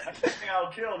 That's the thing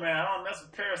I'll kill, man. I don't mess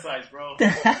with parasites, bro. You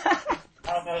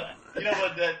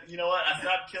know what? I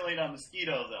stopped killing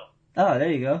mosquitoes, though. Oh,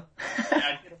 there you go.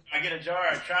 I get a jar,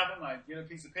 I trap them, I get a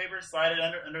piece of paper, slide it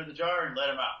under the jar, and let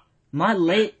them out.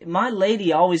 My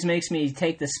lady always makes me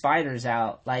take the spiders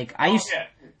out. Like I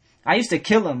used to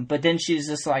kill them, but then she's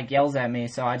just like yells at me,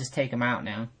 so I just take them out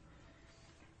now.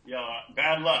 Yo,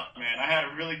 bad luck, man. I had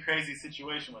a really crazy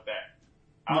situation with that.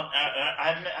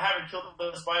 I haven't killed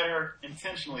the spider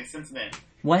intentionally since then.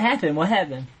 What happened?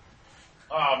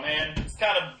 Oh man, it's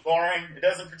kind of boring. It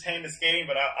doesn't pertain to skating,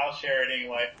 but I'll share it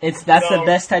anyway. That's the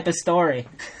best type of story.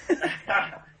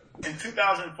 In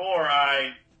 2004,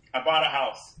 I bought a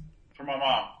house for my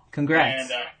mom. Congrats.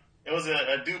 And it was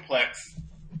a duplex,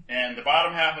 and the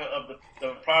bottom half of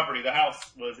the property, the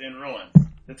house, was in ruins.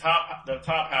 The top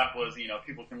half was,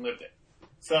 people can live there.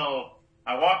 So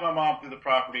I walked my mom through the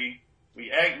property. We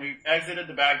exited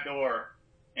the back door,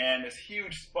 and this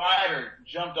huge spider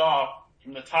jumped off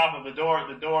from the top of the door,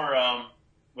 The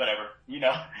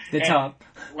top.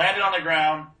 Landed on the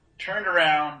ground, turned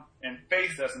around, and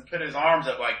faced us and put his arms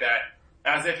up like that,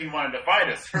 as if he wanted to fight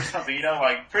us or something,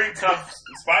 like pretty tough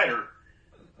spider.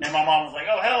 And my mom was like,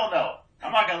 oh, hell no.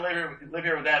 I'm not gonna live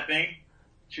here with that thing.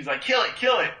 She's like, kill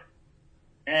it.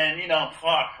 And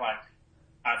fuck, like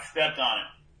I stepped on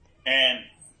it. And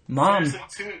Mom.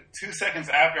 seriously, two seconds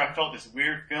after, I felt this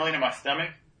weird feeling in my stomach.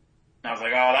 And I was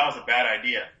like, oh, that was a bad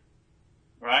idea.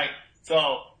 Right?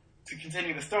 So, to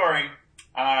continue the story,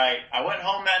 I went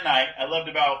home that night. I lived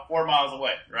about 4 miles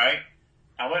away, right?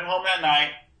 I went home that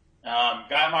night,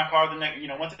 got in my car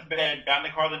went to bed, got in the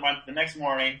car the next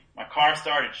morning. My car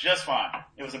started just fine.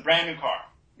 It was a brand new car.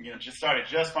 Just started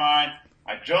just fine.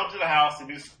 I drove to the house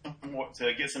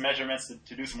to get some measurements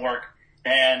to do some work.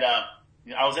 And,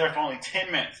 I was there for only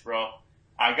 10 minutes, bro.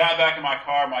 I got back in my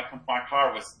car. My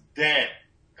car was dead.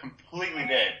 Completely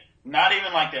dead. Not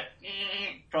even like the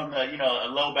from the, a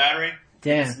low battery.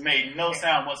 Damn. It just made no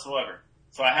sound whatsoever.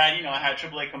 So I had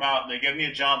AAA come out. They gave me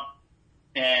a jump,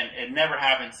 and it never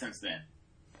happened since then.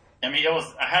 I mean,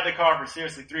 I had the car for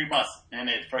seriously 3 months, and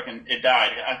it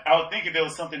died. I would think if it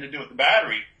was something to do with the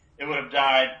battery, it would have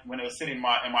died when it was sitting in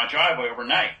my driveway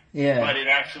overnight. Yeah. But it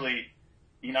actually,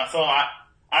 so I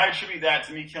attribute that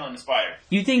to me killing the spider.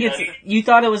 You think you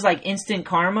thought it was like instant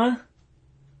karma?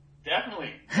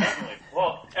 Definitely.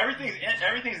 Well, everything's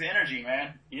energy,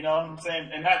 man. You know what I'm saying?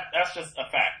 And that's just a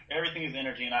fact. Everything is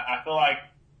energy, and I feel like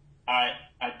I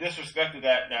disrespected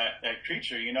that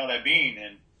creature, that being,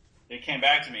 and it came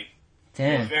back to me.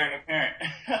 Damn. It was very apparent.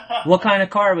 What kind of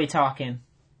car are we talking?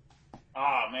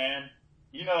 Ah, man.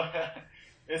 It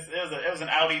was an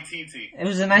Audi TT. It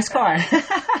was a nice car. Yeah,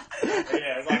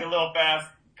 it was like a little fast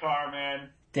car, man.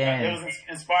 Damn. It was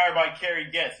inspired by Kerry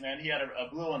Getz, man. He had a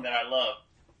blue one that I love.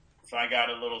 So I got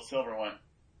a little silver one.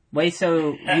 Wait,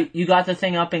 so you got the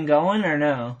thing up and going or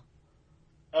no?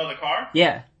 Oh, the car?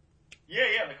 Yeah.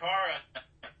 Yeah, the car.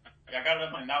 I got it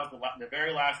up, and that was the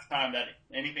very last time that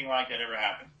anything like that ever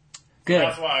happened. Good. So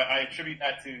that's why I attribute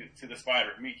that to the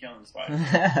spider, me killing the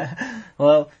spider.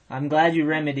 Well, I'm glad you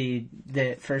remedied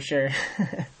it for sure.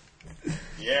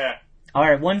 Yeah. All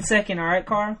right, 1 second. All right,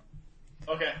 Carl?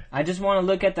 Okay. I just want to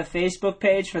look at the Facebook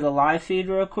page for the live feed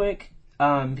real quick,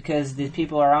 because the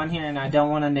people are on here and I don't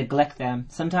want to neglect them.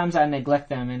 Sometimes I neglect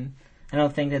them, and I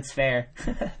don't think that's fair.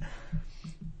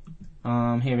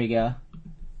 Here we go.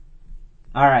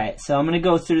 All right, so I'm going to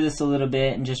go through this a little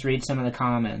bit and just read some of the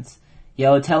comments.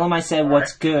 Yo, tell him I said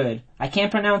what's good. I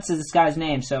can't pronounce this guy's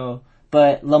name,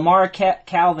 but Lamar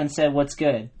Calvin said what's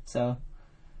good. So,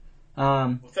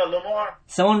 what's up, Lamar?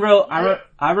 Someone wrote,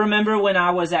 I remember when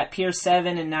I was at Pier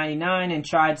 7 in 99 and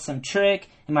tried some trick,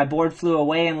 and my board flew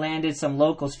away and landed some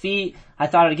locals' feet. I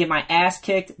thought I'd get my ass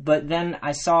kicked, but then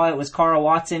I saw it was Carl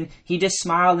Watson. He just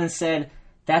smiled and said,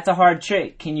 "That's a hard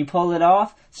trick. Can you pull it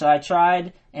off?" So I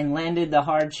tried and landed the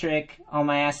hard trick on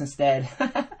my ass instead.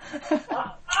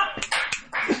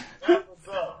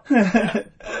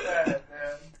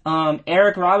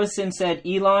 Eric Robinson said,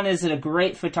 Elon is a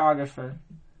great photographer.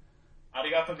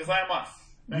 Arigato gozaimasu.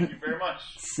 Thank you very much.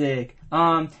 Sick.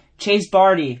 Chase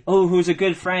Barty, who's a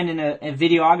good friend and a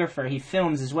videographer. He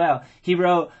films as well. He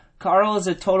wrote, Carl is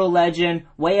a total legend,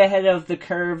 way ahead of the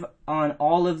curve on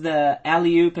all of the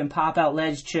alley-oop and pop-out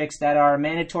ledge tricks that are a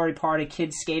mandatory part of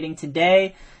kids skating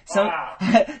today. Wow.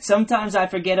 Sometimes I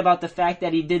forget about the fact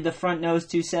that he did the front nose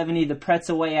 270 the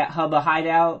pretzel way at Hubba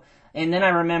Hideout. And then I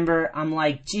remember, I'm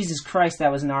like, Jesus Christ,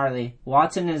 that was gnarly.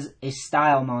 Watson is a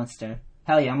style monster.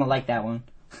 Hell yeah, I'm gonna like that one.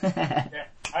 Yeah,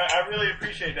 I really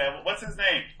appreciate that. What's his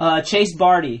name? Chase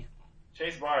Barty.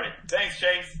 Chase Barty. Thanks,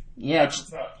 Chase. Yeah,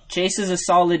 Chase is a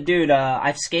solid dude.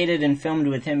 I've skated and filmed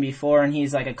with him before, and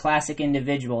he's like a classic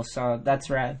individual, so that's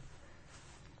rad.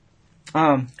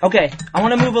 Okay, I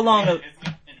want to move along.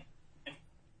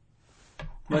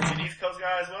 What's an East Coast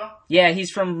guy as well? Yeah, he's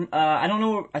from, I don't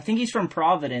know, I think he's from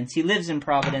Providence. He lives in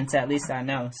Providence, at least I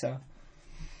know, so.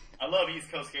 I love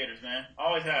East Coast skaters, man.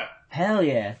 Always have. Hell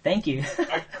yeah, thank you.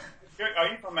 Are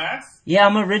you from Mass? Yeah,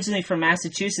 I'm originally from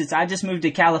Massachusetts. I just moved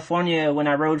to California when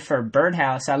I rode for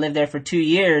Birdhouse. I lived there for 2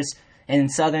 years in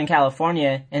Southern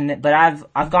California, but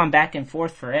I've gone back and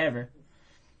forth forever.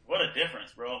 What a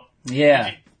difference, bro.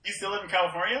 Yeah. You still live in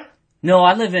California? No,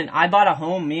 I bought a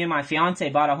home, me and my fiance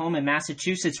bought a home in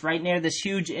Massachusetts right near this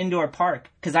huge indoor park,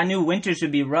 because I knew winters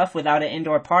would be rough without an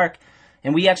indoor park,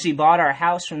 and we actually bought our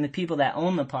house from the people that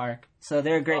own the park, so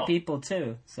they're great people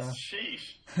too, so.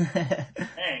 Sheesh.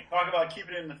 Hey, talk about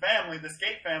keeping it in the family, the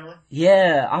skate family.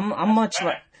 Yeah, I'm much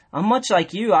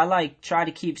like you. I try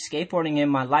to keep skateboarding in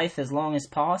my life as long as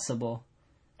possible.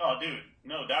 Oh, dude,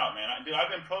 no doubt, man. I've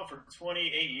been pro for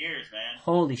 28 years, man.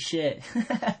 Holy shit.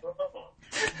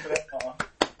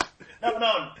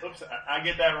 No, oops, I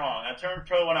get that wrong. I turned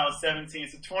pro when I was 17,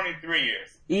 so 23 years.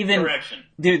 Correction.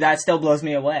 Dude, that still blows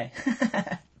me away.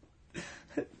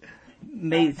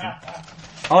 Amazing.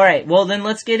 All right, well then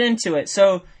let's get into it.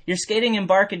 So you're skating in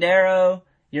Barcadero,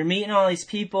 you're meeting all these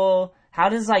people. How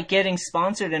does like getting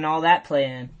sponsored and all that play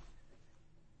in?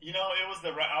 You know, it was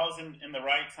I was in the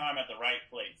right time at the right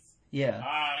place. Yeah.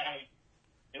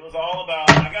 It was all about,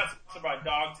 I got sponsored by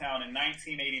Dogtown in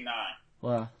 1989.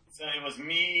 Wow. So it was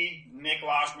me, Nick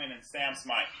Lockman, and Sam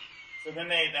Smythe. So then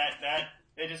they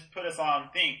just put us on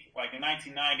Think, like in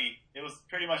 1990. It was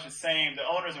pretty much the same. The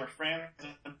owners were friends,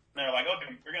 and they're like,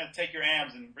 okay, we're going to take your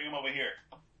AMs and bring them over here.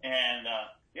 And,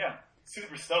 yeah,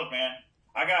 super stoked, man.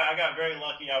 I got very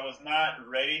lucky. I was not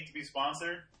ready to be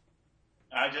sponsored.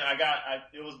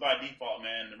 It was by default,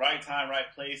 man. The right time,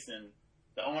 right place, and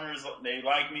the owners, they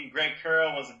like me. Greg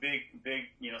Carroll was a big,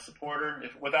 supporter.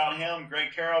 Without him,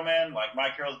 Greg Carroll, man, like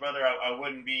Mike Carroll's brother, I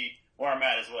wouldn't be where I'm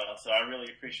at as well. So I really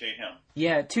appreciate him.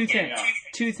 Yeah, two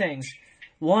things.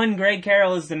 One, Greg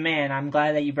Carroll is the man. I'm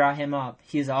glad that you brought him up.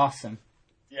 He's awesome.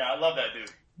 Yeah, I love that dude.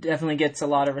 Definitely gets a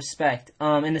lot of respect.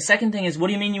 And the second thing is, what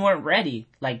do you mean you weren't ready?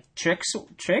 Like tricks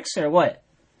or what?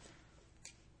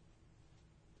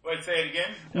 Wait, say it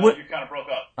again? You kind of broke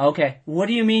up. Okay. What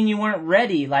do you mean you weren't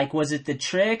ready? Like, was it the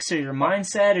tricks or your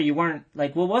mindset, or you weren't,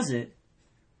 like, what was it?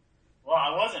 Well,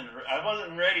 I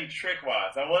wasn't ready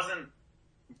trick-wise. I wasn't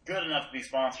good enough to be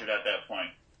sponsored at that point.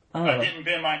 Oh. I didn't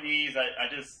bend my knees.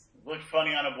 I just looked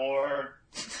funny on a board.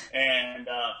 And,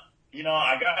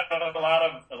 I got a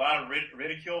lot of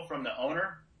ridicule from the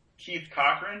owner, Keith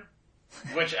Cochran,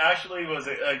 which actually was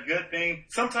a good thing.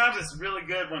 Sometimes it's really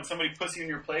good when somebody puts you in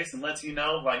your place and lets you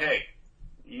know, like, hey,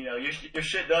 your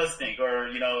shit does stink, or,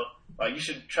 like, you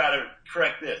should try to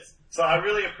correct this. So I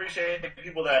really appreciate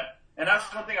people that, and that's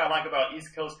one thing I like about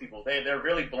East Coast people. They're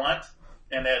really blunt,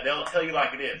 and they'll tell you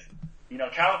like it is.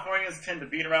 Californians tend to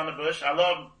beat around the bush. I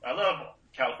love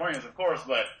Californians, of course,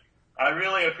 but I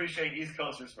really appreciate East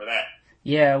Coasters for that.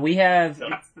 Yeah, he's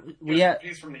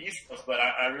from the East Coast, but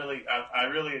I really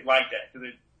like that because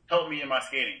it helped me in my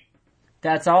skating.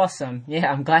 That's awesome.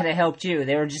 Yeah, I'm glad it helped you.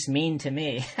 They were just mean to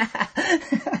me.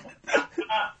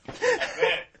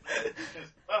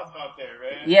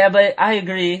 Yeah, but I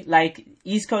agree. Like,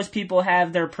 East Coast people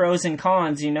have their pros and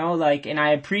cons, like, and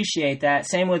I appreciate that.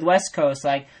 Same with West Coast.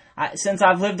 Like, since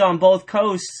I've lived on both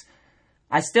coasts,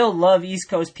 I still love East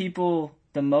Coast people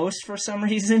the most for some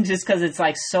reason, just because it's,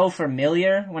 like, so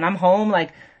familiar. When I'm home,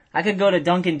 like, I could go to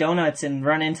Dunkin' Donuts and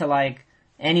run into, like,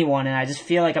 anyone, and I just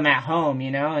feel like I'm at home,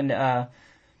 and,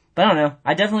 but I don't know.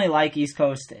 I definitely like East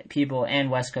Coast people and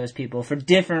West Coast people for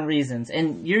different reasons,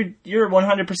 and you're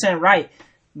 100% right.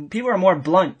 People are more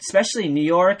blunt, especially in New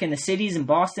York and the cities and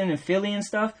Boston and Philly and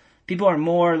stuff. People are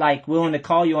more, like, willing to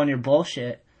call you on your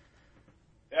bullshit.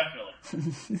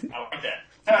 Definitely. I like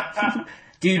that.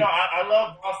 Dude. I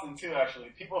love Boston too, actually.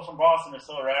 People from Boston are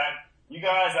so rad. You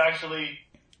guys actually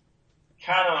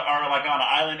kind of are like on an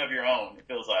island of your own, it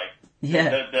feels like.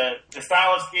 Yeah. The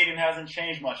style of skating hasn't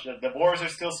changed much. The boards are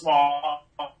still small.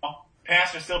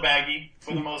 Pants are still baggy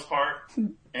for the most part.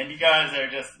 And you guys are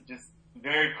just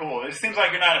very cool. It seems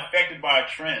like you're not affected by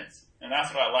trends. And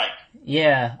that's what I like.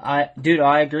 Yeah,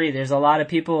 I agree. There's a lot of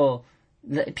people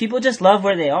just love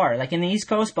where they are. Like, in the East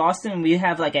Coast, Boston, we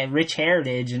have, like, a rich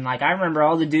heritage, and, like, I remember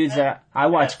all the dudes that I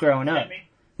watched growing up.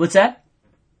 What's that?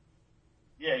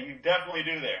 Yeah, you definitely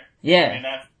do there. Yeah. I mean,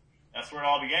 that's where it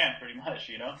all began, pretty much,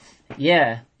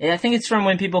 Yeah. I think it's from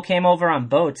when people came over on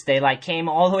boats. They, like, came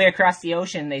all the way across the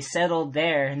ocean, they settled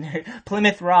there, and they're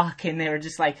Plymouth Rock, and they were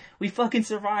just like, we fucking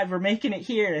survived, we're making it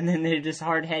here, and then they're just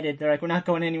hard-headed. They're like, we're not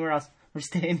going anywhere else, we're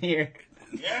staying here.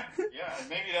 Yeah,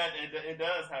 maybe that it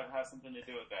does have something to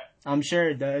do with that. I'm sure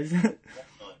it does.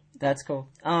 Definitely. That's cool.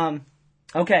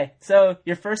 Okay, so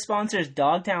your first sponsor is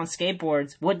Dogtown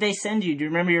Skateboards. What'd they send you? Do you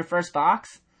remember your first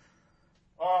box?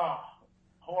 Oh,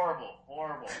 horrible.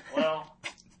 Well,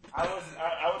 I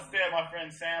would stay at my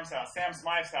friend Sam's house, Sam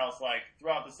Smythe's house, like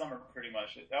throughout the summer, pretty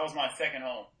much. That was my second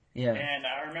home. Yeah. And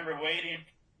I remember waiting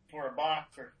for a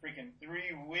box for freaking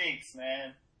 3 weeks,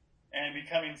 man. And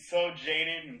becoming so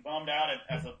jaded and bummed out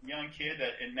as a young kid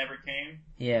that it never came.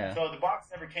 Yeah. So the box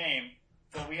never came,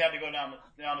 so we had to go down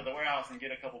to the warehouse and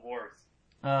get a couple boards.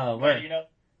 Oh, but, right.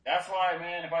 That's why,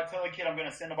 man, if I tell a kid I'm going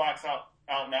to send a box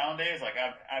out nowadays, like,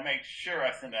 I make sure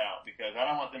I send it out, because I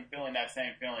don't want them feeling that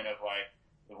same feeling of, like,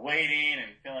 the waiting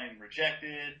and feeling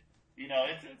rejected.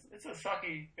 It's a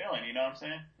sucky feeling, you know what I'm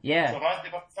saying? Yeah. So if I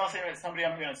tell somebody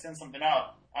I'm going to send something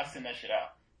out, I send that shit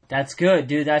out. That's good,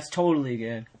 dude. That's totally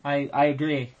good. I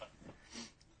agree.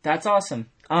 That's awesome.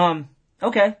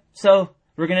 Okay. So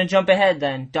we're going to jump ahead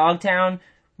then. Dogtown,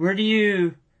 where do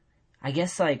you, I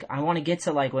guess, like, I want to get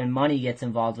to, like, when money gets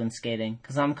involved in skating,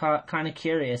 because I'm kind of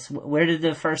curious. Where did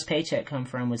the first paycheck come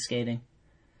from with skating?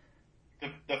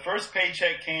 the first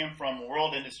paycheck came from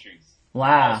World Industries. I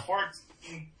Wow. was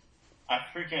 14. I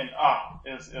freaking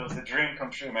it was a dream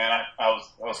come true, man. I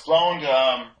was flown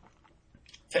to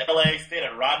LA, stayed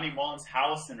at Rodney Mullen's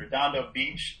house in Redondo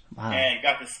Beach, Wow. and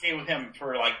got to stay with him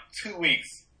for like 2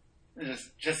 weeks.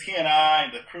 Just he and I,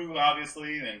 and the crew,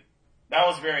 obviously, and that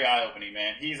was very eye opening,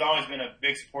 man. He's always been a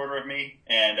big supporter of me,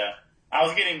 and I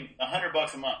was getting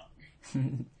 $100 a month.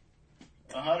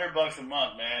 $100 a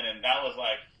month, man, and that was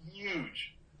like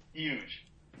huge.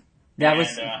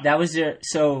 That was your.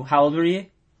 So how old were you?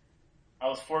 I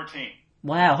was 14.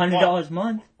 Wow, $100 a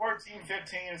month. 14,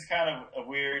 15 is kind of a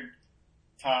weird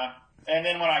time. And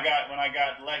then when I got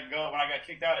let go, when I got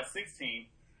kicked out at 16,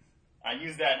 I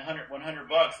used that $100.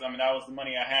 I mean, that was the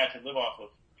money I had to live off of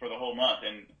for the whole month.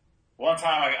 And one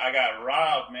time I got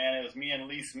robbed, man. It was me and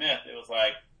Lee Smith. It was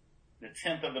like the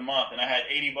 10th of the month, and I had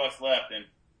 $80 left, and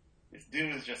this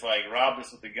dude was just like robbed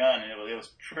us with a gun, and it was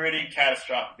pretty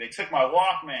catastrophic. They took my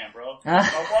Walkman, bro. My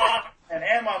Walkman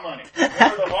and my money.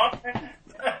 Remember the Walkman?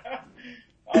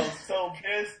 I was so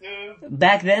pissed, dude.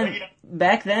 Back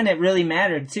then it really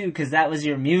mattered too, because that was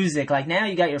your music. Like now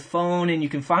you got your phone and you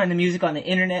can find the music on the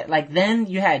internet. Like then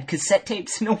you had cassette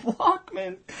tapes and a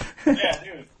Walkman. Yeah,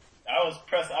 dude. I was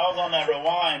on that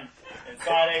rewind and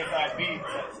side A, side B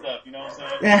stuff, you know what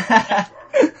I'm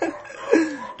saying?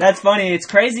 That's funny. It's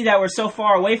crazy that we're so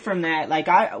far away from that. Like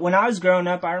when I was growing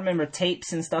up, I remember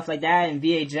tapes and stuff like that and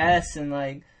VHS, and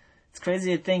like it's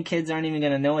crazy to think kids aren't even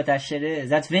gonna know what that shit is.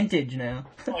 That's vintage now.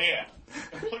 Oh yeah.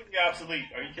 Completely obsolete.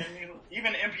 Are you kidding me?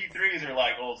 Even MP3s are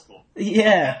like old school.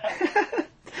 Yeah.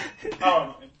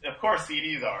 Of course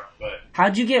CDs are, but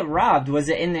How'd you get robbed? Was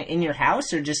it in your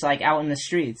house or just like out in the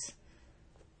streets?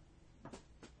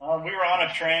 we were on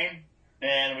a train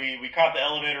and we caught the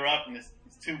elevator up, and these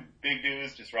two big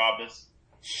dudes just robbed us.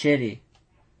 Shitty.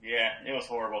 Yeah, it was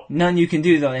horrible. Nothing you can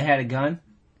do though. They had a gun.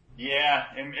 Yeah,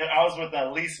 and I was with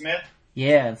Lee Smith.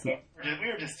 Yeah. So we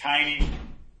were just tiny.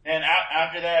 And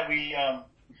after that, we had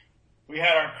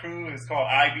our crew. It's called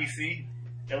IBC,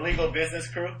 Illegal Business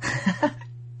Crew.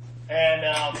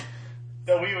 And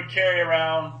so we would carry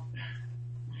around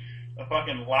a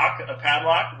fucking a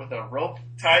padlock with a rope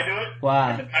tied to it.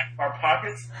 Wow. In the back of our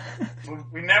pockets.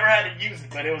 We never had to use it,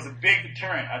 but it was a big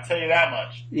deterrent. I'll tell you that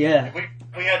much. Yeah. If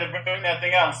we had to bring that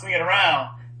thing out and swing it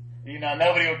around,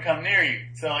 nobody would come near you.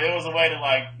 So it was a way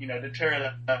to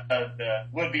deter the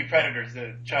would-be predators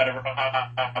to try to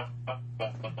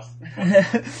rob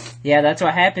us. Yeah, that's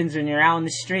what happens when you're out in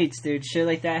the streets, dude. Shit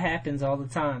like that happens all the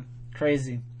time.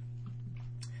 Crazy.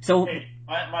 So, hey,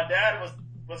 my dad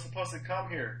was supposed to come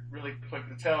here really quick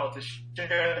to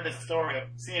share this story of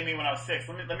seeing me when I was 6.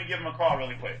 Let me give him a call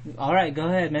really quick. all right, go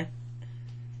ahead, man.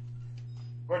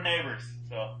 We're neighbors,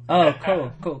 so. Oh,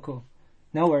 cool.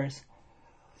 No worries.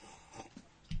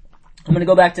 I'm gonna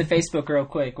go back to Facebook real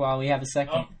quick while we have a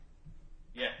second. Oh.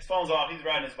 Yeah, his phone's off. He's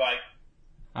riding his bike.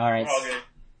 All right. We're all good.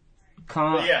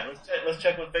 But yeah, let's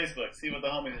check with Facebook, see what the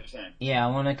homies are saying. Yeah, I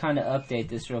want to kind of update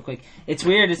this real quick. It's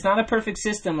weird. It's not a perfect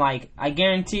system. Like, I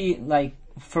guarantee, like,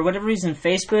 for whatever reason,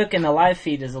 Facebook and the live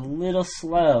feed is a little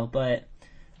slow. But,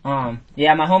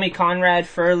 yeah, my homie Conrad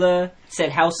Furla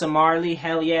said House of Marley.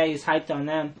 Hell yeah, he's hyped on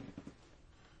them.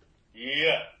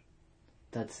 Yeah.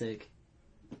 That's sick.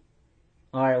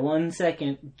 All right, 1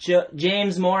 second.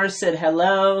 James Morris said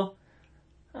hello.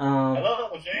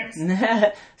 Hello, James.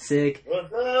 Sick.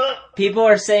 What's up? People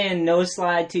are saying no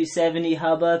slide 270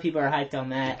 hubba. People are hyped on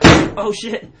that. Oh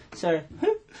shit! Sorry.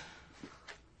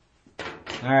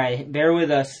 All right, bear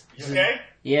with us. You okay?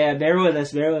 Yeah, bear with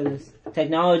us.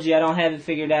 Technology, I don't have it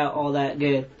figured out all that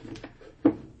good.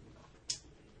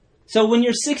 So when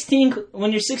you're 16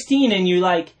 and you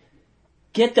like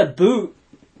get the boot,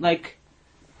 like,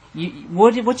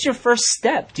 what's your first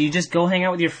step? Do you just go hang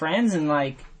out with your friends and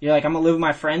like you're like, I'm gonna live with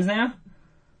my friends now?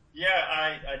 Yeah,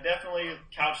 I definitely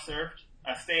couch surfed.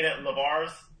 I stayed at LeVar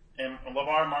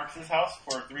Marx's house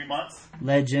for 3 months.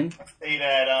 Legend. I stayed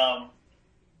at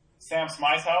Sam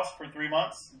Smythe's house for 3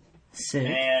 months. Sick.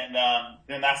 And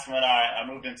then that's when I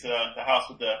moved into the house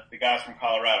with the guys from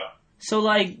Colorado. So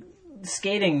like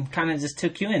skating kind of just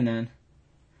took you in then?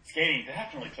 Skating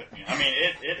definitely took me in. I mean,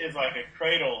 it is like a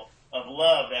cradle of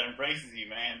love that embraces you,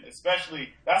 man.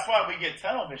 Especially, that's why we get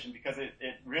tunnel vision, because it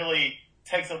really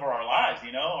takes over our lives,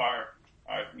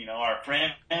 our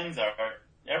friends,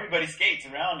 everybody skates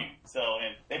around you. So,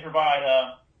 and they provide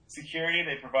security,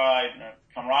 they provide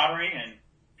camaraderie and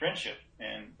friendship,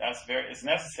 and it's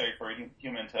necessary for a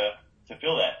human to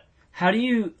feel that. How do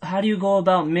you go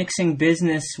about mixing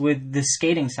business with the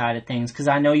skating side of things? Because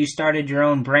I know you started your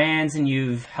own brands and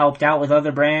you've helped out with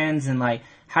other brands, and like,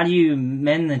 how do you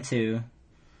mend the two?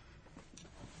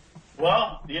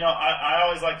 Well, I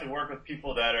always like to work with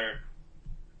people that are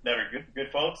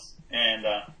good folks. And,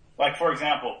 like, for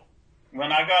example,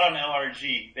 when I got on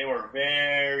LRG, they were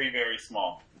very, very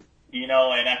small,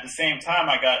 and at the same time,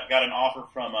 I got an offer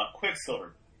from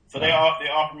Quicksilver. So they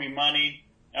offered me money.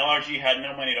 LRG had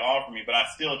no money to offer me, but I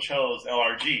still chose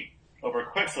LRG over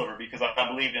Quicksilver because I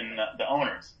believed in the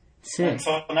owners. Sick. And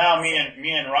so now me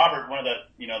and Robert, one of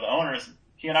the owners,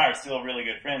 he and I are still really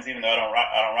good friends, even though I don't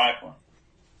ride for him.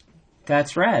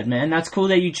 That's rad, man. That's cool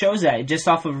that you chose that just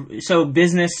off of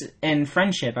business and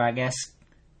friendship, I guess.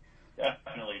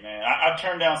 Definitely, man. I've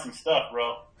turned down some stuff,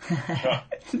 bro.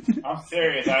 I'm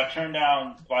serious. I've turned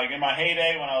down, like, in my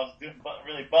heyday when I was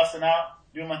really busting out,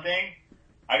 doing my thing.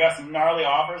 I got some gnarly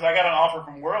offers. I got an offer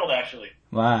from World, actually.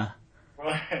 Wow.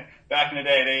 Back in the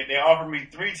day, they offered me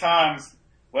 3 times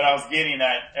what I was getting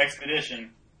at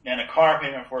Expedition and a car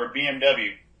payment for a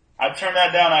BMW. I turned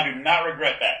that down. I do not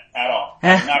regret that at all.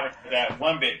 I do not regret that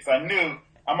one bit because I knew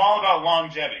I'm all about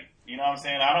longevity. You know what I'm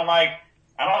saying? I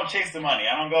don't chase the money.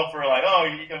 I don't go for like, oh,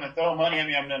 you're gonna throw money at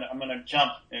me. I'm gonna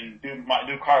jump and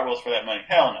do cartwheels for that money.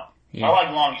 Hell no. Yeah. I like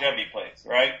longevity plays,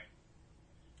 right?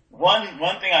 One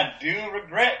thing I do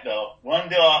regret though, one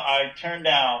deal I turned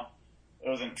down. It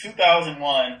was in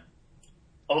 2001.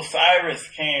 Osiris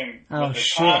came with the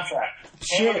contract.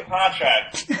 With a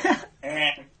contract,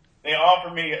 and they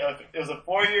offered me it was a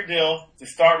 4-year deal to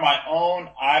start my own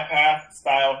iPath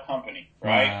style company,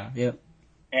 right? Yep.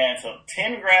 And so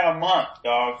 $10,000 a month,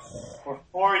 dog, for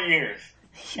 4 years.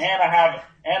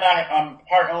 I'm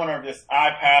part owner of this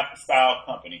iPath style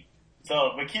company.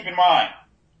 So, but keep in mind,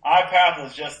 iPath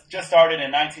was just started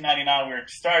in 1999. We were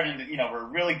starting to, we're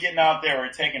really getting out there.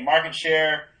 We're taking market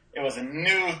share. It was a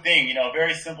new thing,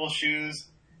 very simple shoes.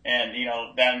 And,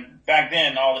 then back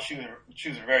then all the shoes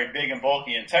were very big and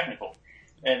bulky and technical.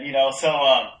 And, those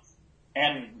are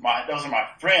my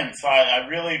friends. So I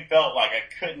really felt like I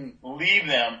couldn't leave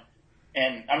them.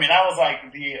 And I was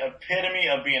like the epitome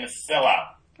of being a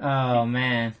sellout. Oh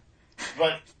man.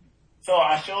 But so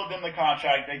I showed them the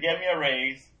contract. They gave me a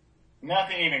raise.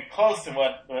 Nothing even close to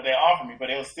what they offered me,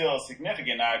 but it was still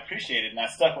significant. I appreciated it, and I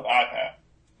stuck with iPath.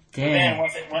 Damn.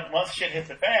 But then once shit hit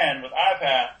the fan with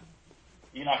iPath,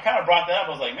 I kind of brought that up.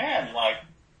 I was like, man, like,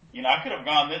 I could have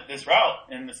gone this route.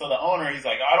 And so the owner, he's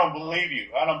like, I don't believe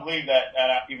you. I don't believe that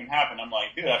even happened. I'm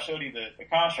like, dude, I showed you the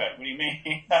contract. What do you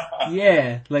mean?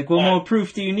 Yeah, like what more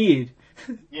proof do you need?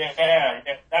 Yeah.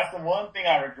 That's the one thing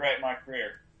I regret in my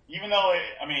career. Even though,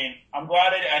 I'm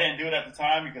glad I didn't do it at the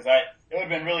time because it would have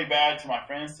been really bad to my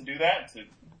friends to do that, to,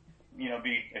 be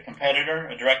a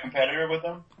direct competitor with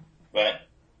them. But,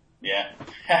 yeah.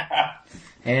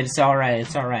 It's alright.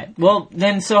 Well,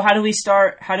 then, so how do we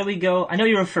start? How do we go? I know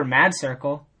you were for Mad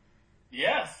Circle.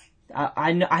 Yes.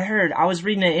 I heard, I was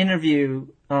reading an interview,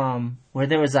 where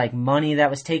there was like money that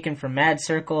was taken from Mad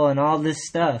Circle and all this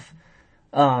stuff.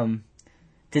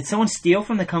 Did someone steal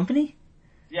from the company?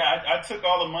 Yeah, I took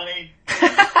all the money.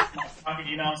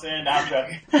 You know what I'm saying? No, I'm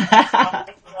joking.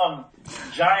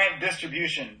 Giant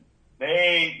Distribution.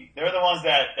 They're the ones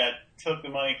that took the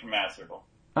money from Mad Circle.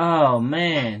 Oh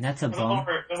man, that's a bum.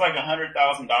 It was like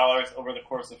 $100,000 over the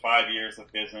course of 5 years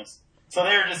of business. So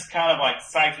they were just kind of like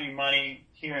siphoning money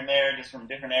here and there, just from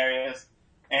different areas.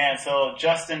 And so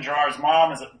Justin Gerard's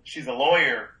mom she's a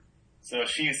lawyer, so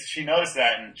she noticed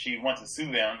that and she went to sue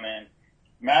them. And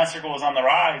Mad Circle was on the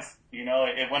rise.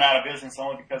 It went out of business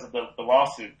only because of the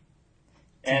lawsuit.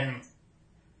 And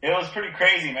it was pretty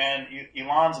crazy, man.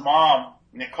 Elon's mom,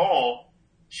 Nicole,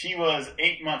 she was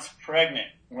 8 months pregnant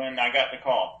when I got the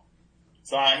call.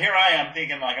 So here I am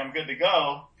thinking like I'm good to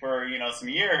go for, some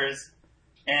years,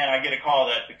 and I get a call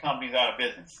that the company's out of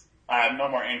business. I have no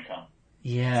more income.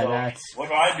 Yeah, so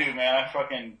what do, man? I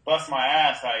fucking bust my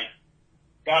ass. I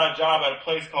got a job at a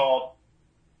place called,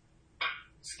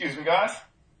 excuse me guys,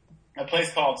 a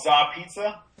place called Za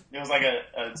Pizza. It was like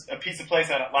a pizza place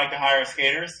that liked to hire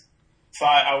skaters. So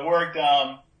I worked,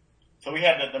 so we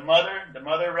had the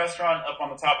mother restaurant up on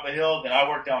the top of the hill. Then I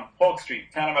worked down Polk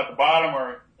Street, kind of at the bottom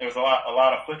where there was a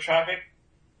lot of foot traffic.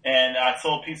 And I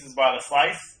sold pizzas by the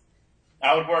slice.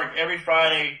 I would work every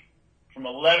Friday from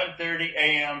 11:30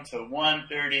 a.m. to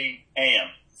 1:30 a.m.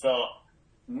 So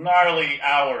gnarly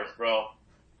hours, bro.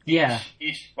 Yeah.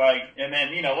 And then,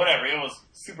 whatever. It was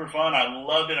super fun. I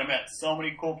loved it. I met so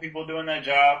many cool people doing that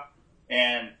job.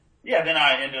 And yeah, then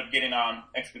I ended up getting on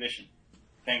Expedition.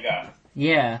 Thank God.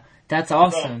 Yeah, that's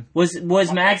awesome. So,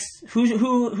 was Mad,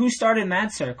 who started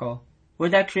Mad Circle?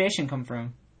 Where'd that creation come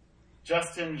from?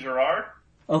 Justin Gerard.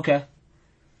 Okay.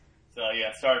 So yeah,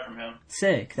 it started from him.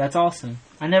 Sick. That's awesome.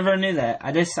 I never knew that.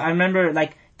 I remember,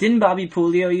 didn't Bobby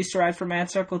Pulio used to ride for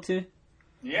Mad Circle too?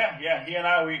 Yeah. He and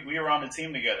I, we were on the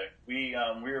team together. We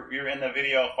were in the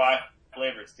video 5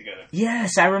 Flavors together.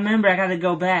 Yes, I remember. I got to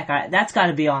go back. That's got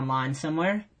to be online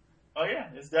somewhere. Oh yeah,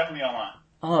 it's definitely online.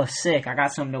 Oh, sick. I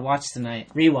got something to watch tonight.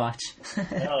 Rewatch.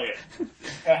 Hell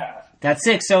yeah. That's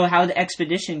sick. So how did the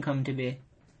expedition come to be?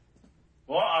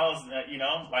 Well, I was,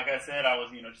 like I said, I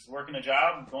was, just working a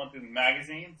job, going through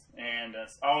magazines, and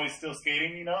always still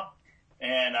skating,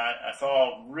 and I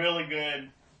saw a really good,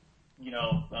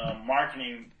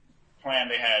 marketing plan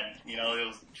they had. It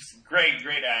was just great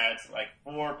ads, like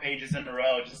 4 pages in a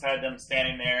row, just had them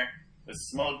standing there, with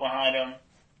smoke behind them.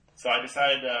 So I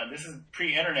decided, this is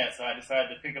pre-internet, so I decided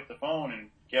to pick up the phone and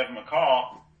give them a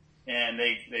call, and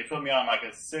they put me on like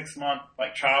a 6-month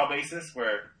like trial basis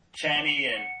where Channy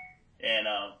and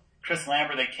Chris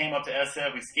Lambert, they came up to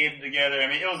SF, we skated together. I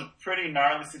mean, it was a pretty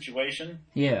gnarly situation.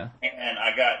 Yeah. And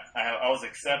I was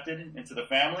accepted into the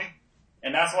family,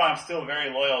 and that's why I'm still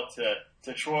very loyal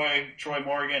to Troy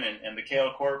Morgan and the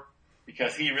Kale Corp,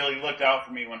 because he really looked out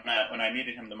for me when I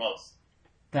needed him the most.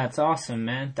 That's awesome,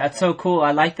 man. That's so cool.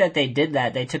 I like that they did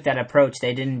that. They took that approach.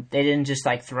 They didn't just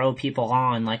like throw people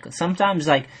on. Like sometimes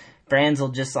like brands will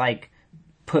just like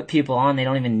put people on. They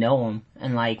don't even know them.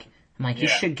 And like, I'm like, you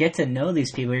should get to know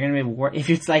these people. You're going to be, if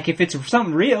it's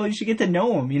something real, you should get to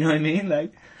know them. You know what I mean?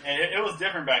 Like, and it was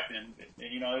different back then.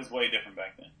 It was way different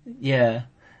back then. Yeah.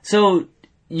 So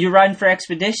you're riding for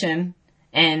Expedition,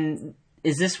 and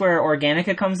is this where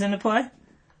Organica comes into play?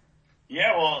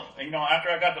 Yeah, well, after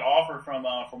I got the offer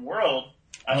from World,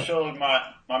 I showed my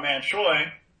man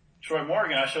Troy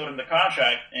Morgan. I showed him the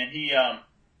contract, and he's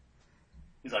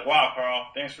like, "Wow, Carl,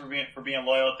 thanks for being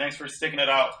loyal. Thanks for sticking it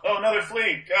out." Oh, another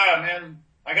flea! God, man,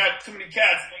 I got too many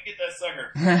cats. Can't get that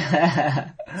sucker.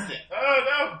 Oh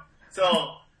no!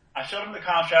 So I showed him the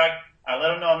contract. I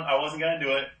let him know I wasn't going to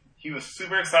do it. He was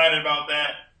super excited about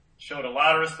that. Showed a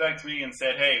lot of respect to me and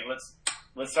said, "Hey, let's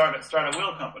start a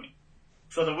wheel company."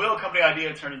 So the wheel company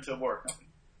idea turned into a board company.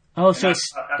 Oh, and so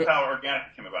that's how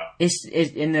Organica came about.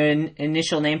 In the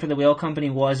initial name for the wheel company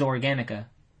was Organica.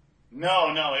 No,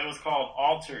 it was called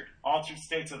Altered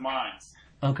States of Minds.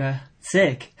 Okay,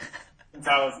 sick. Since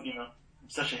I was,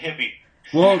 such a hippie.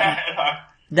 Well,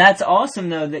 that's awesome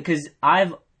though, because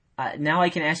now I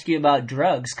can ask you about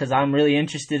drugs because I'm really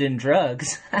interested in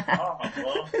drugs. Oh,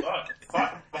 well,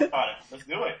 talk about it. Let's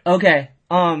do it. Okay.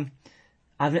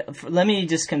 Let me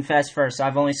just confess first.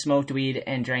 I've only smoked weed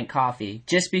and drank coffee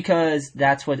just because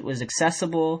that's what was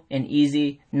accessible and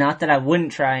easy. Not that I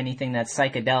wouldn't try anything that's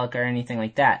psychedelic or anything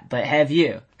like that, but have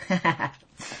you? I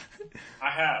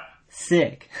have.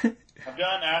 Sick. I've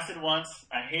done acid once.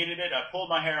 I hated it. I pulled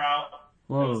my hair out.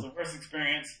 Whoa. It was the worst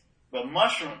experience. But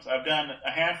mushrooms, I've done a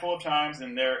handful of times,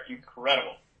 and they're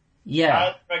incredible. Yeah.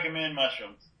 I recommend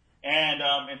mushrooms. And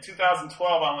in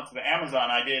 2012, I went to the Amazon.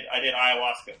 I did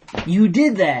ayahuasca. You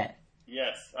did that?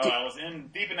 Yes. I was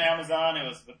deep in the Amazon. It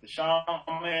was with the shaman,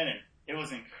 and it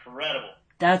was incredible.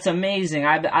 That's amazing.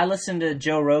 I listen to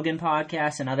Joe Rogan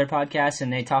podcasts and other podcasts,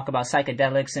 and they talk about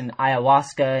psychedelics and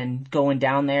ayahuasca and going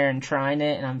down there and trying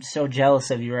it, and I'm so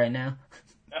jealous of you right now.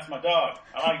 That's my dog.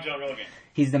 I like Joe Rogan.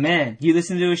 He's the man. You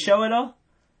listen to his show at all?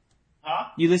 Huh?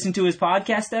 You listen to his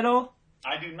podcast at all?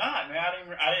 I do not, man.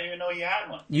 I didn't even know he had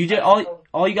one. You did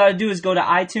all you got to do is go to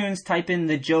iTunes, type in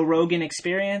the Joe Rogan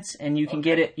Experience, and you can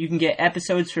get it. You can get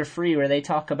episodes for free where they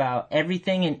talk about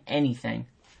everything and anything.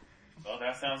 Well,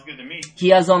 that sounds good to me. He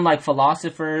has on like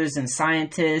philosophers and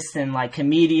scientists and like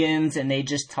comedians, and they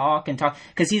just talk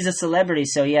because he's a celebrity,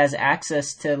 so he has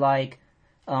access to like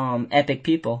epic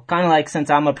people. Kind of like since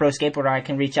I'm a pro skateboarder, I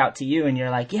can reach out to you and you're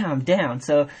like, yeah, I'm down.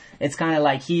 So it's kind of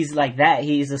like he's like that.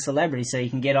 He's a celebrity, so you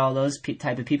can get all those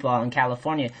type of people out in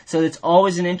California. So it's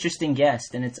always an interesting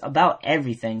guest, and it's about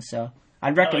everything. So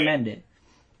I'd recommend it.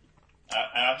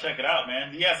 I'll check it out,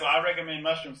 man. Yeah, so I recommend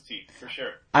mushrooms tea for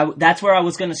sure. That's where I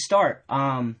was going to start.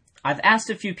 I've asked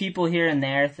a few people here and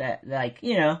there that, like,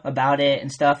 about it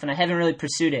and stuff, and I haven't really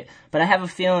pursued it. But I have a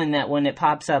feeling that when it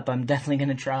pops up, I'm definitely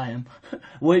going to try them.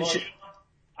 Which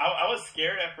I was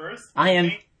scared at first. I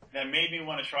am. That made me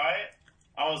want to try it.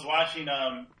 I was watching,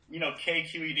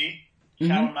 KQED,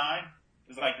 Channel 9.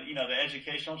 It's like, the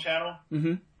educational channel.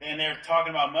 Mm-hmm. And they're talking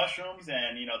about mushrooms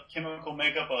and, the chemical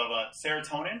makeup of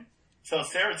serotonin. So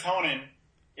serotonin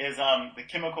is the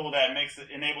chemical that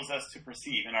enables us to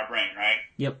perceive in our brain, right?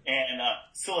 Yep. And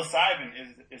psilocybin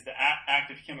is the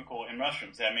active chemical in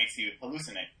mushrooms that makes you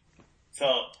hallucinate. So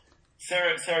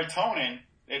serotonin,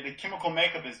 the chemical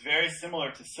makeup is very similar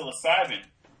to psilocybin,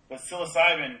 but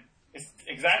psilocybin is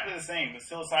exactly the same, but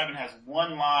psilocybin has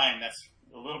one line that's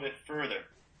a little bit further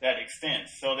that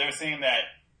extends. So they're saying that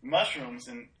mushrooms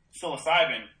and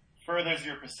psilocybin furthers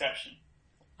your perception.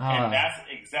 And that's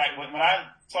exactly when I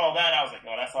saw that, I was like,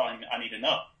 oh, that's all I need to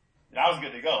know. And I was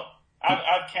good to go.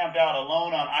 I've camped out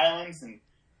alone on islands, and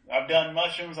I've done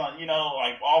mushrooms on,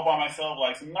 like all by myself,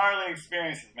 like some gnarly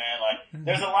experiences, man. Like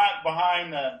there's a lot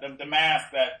behind the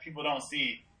mask that people don't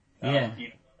see. That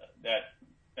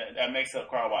makes up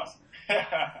Carl Watson.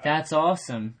 That's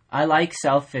awesome. I like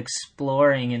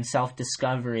self-exploring and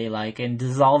self-discovery, like, and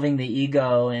dissolving the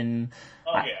ego, and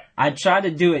I try to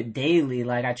do it daily.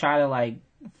 Like, I try to, like,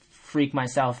 freak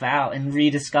myself out and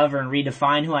rediscover and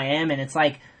redefine who I am, and it's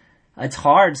like, it's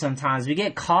hard sometimes. We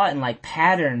get caught in, like,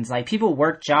 patterns. Like, people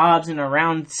work jobs and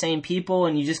around the same people,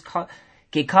 and you just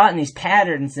get caught in these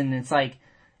patterns, and it's like,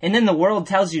 and then the world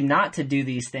tells you not to do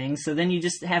these things, so then you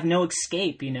just have no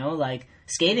escape, Like,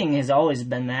 skating has always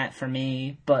been that for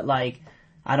me, but, like,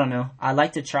 I don't know. I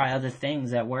like to try other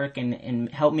things at work and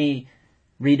help me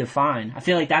redefine. I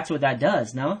feel like that's what that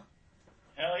does, no?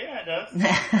 Hell yeah, it does.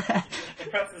 It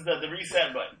presses the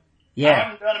reset button. Yeah. I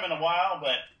haven't done them in a while,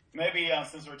 but maybe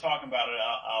since we're talking about it,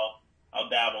 I'll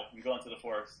dabble and go into the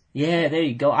forest. Yeah, there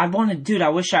you go. I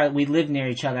wish we lived near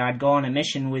each other. I'd go on a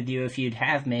mission with you if you'd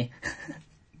have me.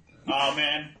 Oh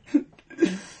man,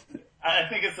 I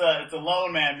think it's a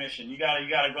lone man mission. You gotta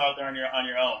go out there on your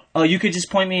own. Oh, you could just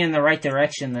point me in the right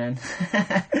direction then.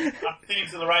 I'm seeing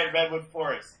to the right redwood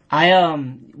forest.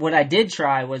 What I did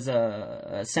try was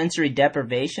a sensory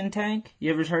deprivation tank.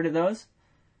 You ever heard of those?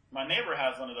 My neighbor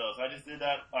has one of those. I just did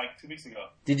that like 2 weeks ago.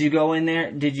 Did you go in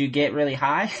there? Did you get really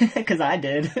high? Because I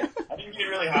did. I didn't get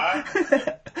really high.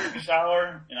 I took a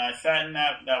shower and I sat in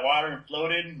that water and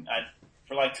floated.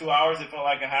 For like 2 hours, it felt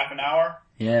like a half an hour.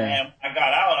 Yeah. And I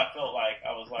got out, I felt like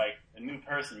I was like a new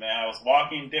person, man. I was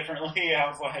walking differently. I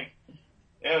was like,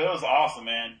 it was awesome,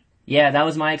 man. Yeah, that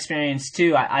was my experience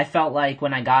too. I felt like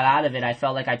when I got out of it, I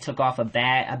felt like I took off a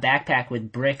backpack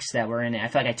with bricks that were in it. I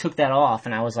felt like I took that off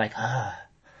and I was like,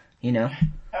 Yeah,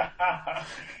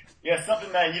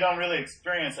 something that you don't really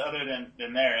experience other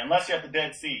than there, unless you're at the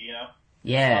Dead Sea,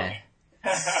 Yeah.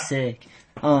 Sick.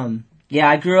 Yeah,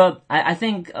 I grew up, I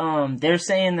think, they're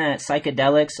saying that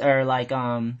psychedelics are like,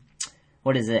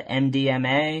 what is it,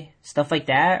 MDMA, stuff like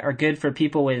that, are good for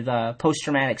people with,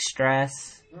 post-traumatic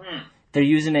stress. Mm. They're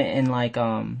using it in, like,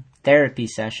 therapy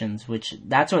sessions, which,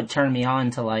 that's what turned me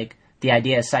on to, like, the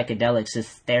idea of psychedelics is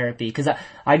therapy. Because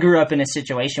I grew up in a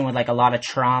situation with, like, a lot of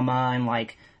trauma and,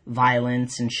 like,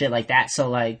 violence and shit like that, so,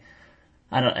 like,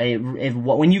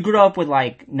 when you grow up with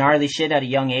like gnarly shit at a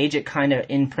young age, it kind of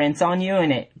imprints on you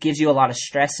and it gives you a lot of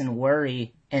stress and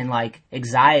worry and like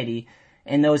anxiety.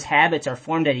 And those habits are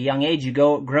formed at a young age. You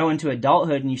grow into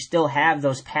adulthood and you still have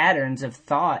those patterns of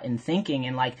thought and thinking.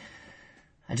 And like,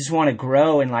 I just want to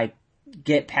grow and like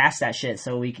get past that shit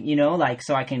so we can,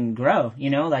 so I can grow,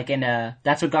 and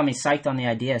that's what got me psyched on the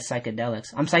idea of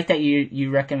psychedelics. I'm psyched that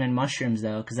you recommend mushrooms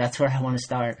though, because that's where I want to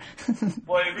start.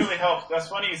 Well, it really helps. That's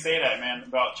funny you say that, man,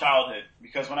 about childhood,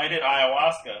 because when I did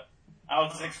ayahuasca, I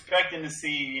was expecting to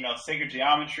see, sacred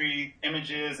geometry,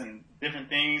 images and different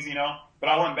things, but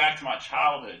I went back to my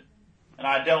childhood and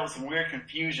I dealt with some weird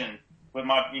confusion with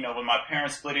my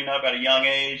parents splitting up at a young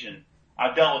age, and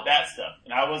I dealt with that stuff,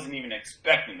 and I wasn't even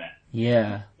expecting that.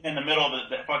 Yeah. In the middle of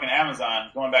the fucking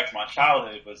Amazon, going back to my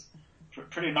childhood, was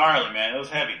pretty gnarly, man. It was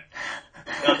heavy.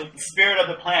 The spirit of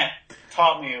the plant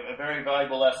taught me a very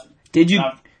valuable lesson. Did you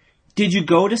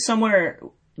go to somewhere,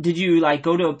 did you, like,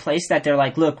 go to a place that they're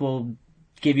like, look, we'll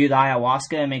give you the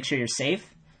ayahuasca and make sure you're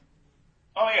safe?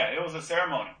 Oh, yeah. It was a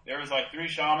ceremony. There was, like, 3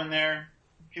 shaman there,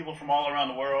 people from all around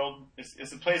the world.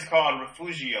 It's a place called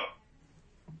Refugio,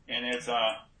 and it's,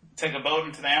 take a boat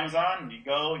into the Amazon, and you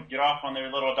go, get off on their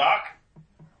little dock,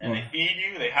 and they feed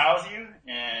you, they house you,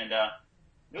 and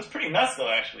it was pretty nuts though,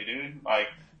 actually, dude. Like,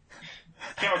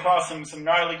 came across some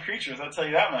gnarly creatures, I'll tell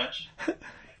you that much.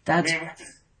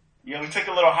 We took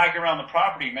a little hike around the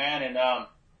property, man, and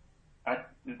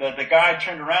the guy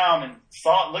turned around and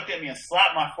looked at me and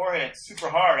slapped my forehead super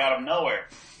hard out of nowhere.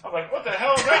 I was like, what the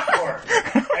hell is that for?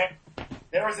 And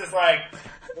there was this like,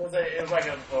 it was like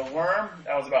a worm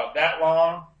that was about that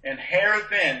long and hair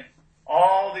thin,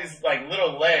 all these like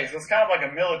little legs. It was kind of like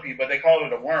a millipede, but they called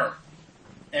it a worm.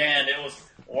 And it was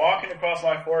walking across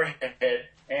my forehead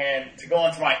and to go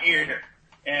into my ear.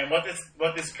 And what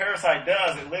this parasite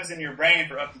does, it lives in your brain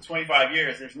for up to 25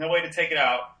 years. There's no way to take it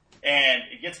out. And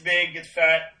it gets big, gets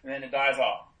fat, and then it dies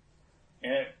off.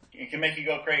 And it can make you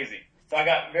go crazy. So I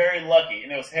got very lucky,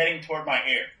 and it was heading toward my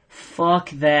ear.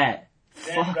 Fuck that.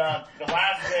 Then the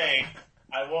last day,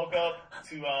 I woke up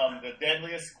to the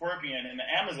deadliest scorpion in the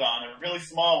Amazon, a really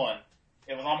small one.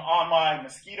 It was on my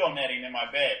mosquito netting in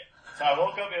my bed. So I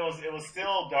woke up, it was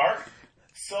still dark.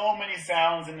 So many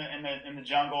sounds in the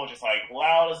jungle, just like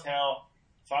loud as hell.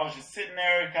 So I was just sitting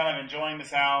there kind of enjoying the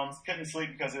sounds. Couldn't sleep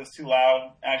because it was too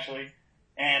loud, actually.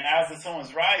 And as the sun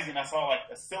was rising, I saw like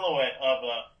a silhouette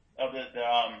of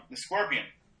the scorpion.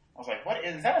 I was like, what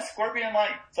is that, a scorpion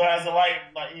light? So as the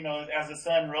light, like, you know, as the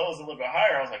sun rose a little bit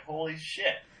higher, I was like, holy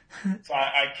shit. So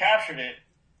I captured it.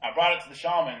 I brought it to the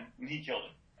shaman, and he killed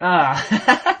it. Ah.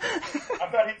 I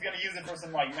thought he was going to use it for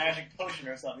some, like, magic potion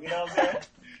or something. You know what I'm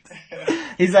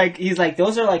saying? He's like,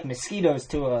 those are like mosquitoes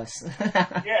to us.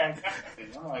 Yeah, exactly.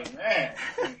 I'm like, man,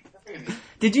 crazy.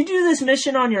 Did you do this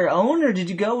mission on your own, or did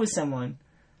you go with someone?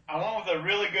 I went with a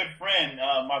really good friend,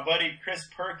 my buddy Chris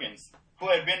Perkins, who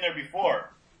had been there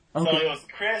before. Okay. So it was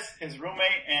Chris, his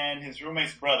roommate, and his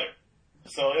roommate's brother.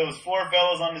 So it was 4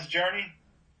 fellows on this journey.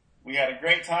 We had a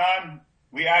great time.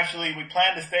 We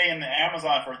planned to stay in the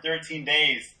Amazon for 13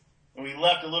 days, and we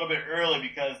left a little bit early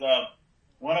because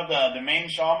one of the main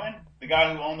shaman, the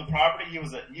guy who owned the property, he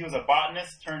was a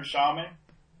botanist turned shaman.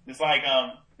 It's like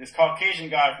this Caucasian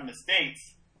guy from the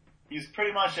States. He was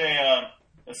pretty much a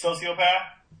sociopath.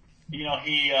 You know,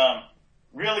 he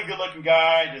really good looking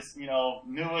guy, just, you know,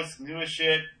 newest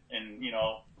shit, and, you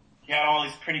know, he had all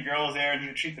these pretty girls there, and he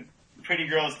would treat the pretty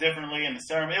girls differently in the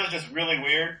ceremony. It was just really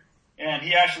weird. And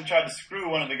he actually tried to screw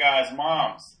one of the guy's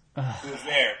moms who was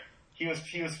there. He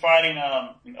was fighting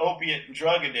an opiate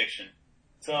drug addiction.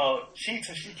 So she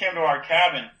came to our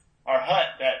cabin, our hut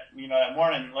that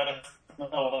morning, and let us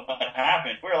know what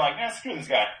happened. We were like, man, screw this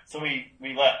guy. So we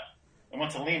left and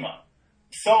went to Lima.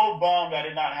 So bummed I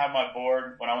did not have my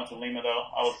board when I went to Lima, though.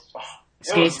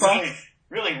 It was really,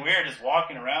 really weird just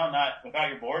walking around without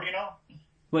your board, you know?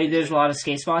 Wait, there's a lot of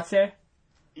skate spots there?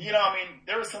 You know, I mean,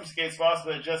 there were some skate spots,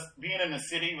 but just being in the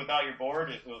city without your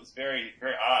board, it was very,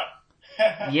 very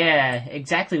odd. Yeah,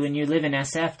 exactly. When you live in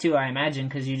SF too, I imagine,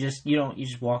 because you just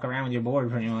walk around with your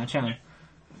board pretty much, huh?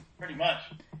 Pretty much.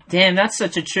 Damn, that's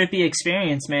such a trippy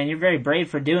experience, man. You're very brave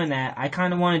for doing that. I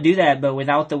kind of want to do that, but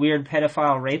without the weird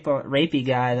pedophile rapey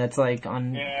guy that's like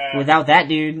without that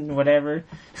dude, whatever.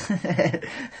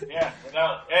 Yeah,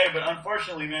 but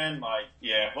unfortunately, man,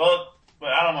 but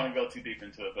I don't want to go too deep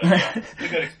into it, but yeah, it's a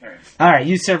good experience. Alright,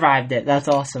 you survived it. That's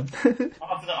awesome.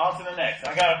 On to the next.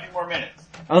 I got a few more minutes.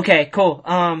 Okay, cool.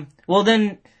 Well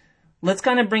then, let's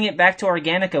kind of bring it back to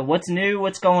Organica. What's new?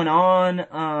 What's going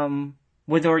on,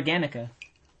 with Organica?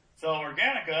 So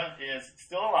Organica is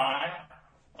still alive.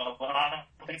 A lot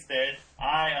of things dead.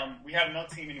 We have no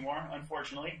team anymore,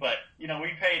 unfortunately, but, you know,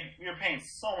 we were paying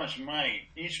so much money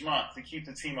each month to keep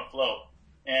the team afloat.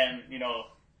 And, you know,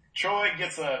 Troy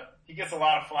gets a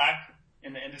lot of flack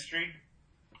in the industry,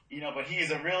 you know, but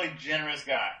he's a really generous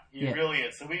guy. He really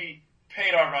is. So we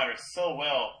paid our riders so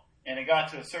well, and it got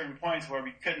to a certain point where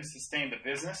we couldn't sustain the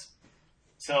business.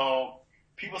 So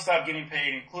people stopped getting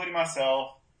paid, including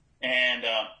myself. And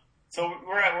so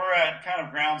we're at kind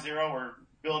of ground zero. We're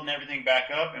building everything back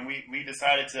up, and we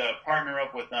decided to partner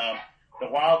up with the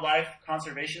Wildlife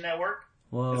Conservation Network.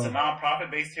 Whoa. It's a nonprofit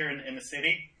based here in the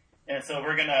city. And so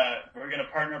we're gonna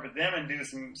partner up with them and do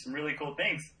some really cool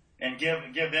things and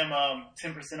give them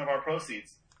 10% of our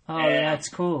proceeds. Oh, and, that's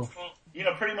cool. You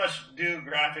know, pretty much do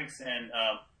graphics and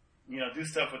do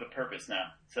stuff with a purpose now.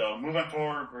 So moving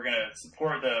forward, we're gonna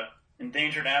support the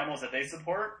endangered animals that they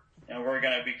support, and we're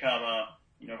gonna become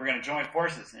we're gonna join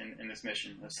forces in this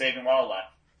mission of saving wildlife.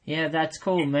 Yeah, that's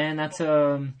cool, man. That's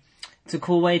it's a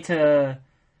cool way to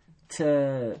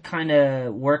kind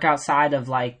of work outside of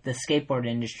like the skateboard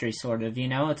industry, sort of, you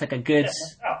know. It's like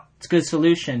it's a good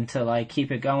solution to like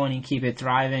keep it going and keep it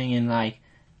thriving, and like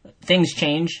things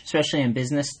change, especially in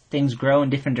business. Things grow in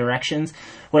different directions.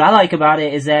 What I like about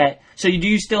it is that, so do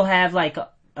you still have like,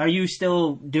 are you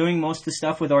still doing most of the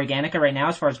stuff with Organica right now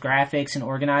as far as graphics and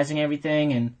organizing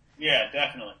everything? And yeah,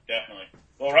 definitely.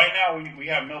 Well, right now we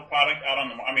have no product out on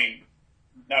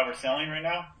that we're selling right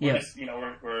now. We're just,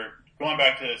 we're going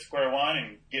back to square one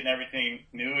and getting everything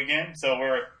new again. So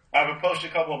I've approached a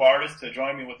couple of artists to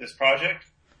join me with this project,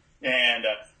 and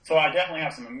so I definitely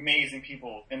have some amazing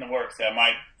people in the works that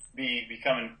might be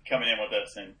coming in with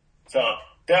us, and so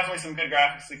definitely some good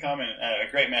graphics to come and a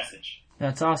great message.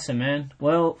 That's awesome, man.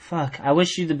 Well, fuck, I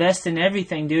wish you the best in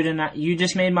everything, dude, and you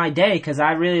just made my day, because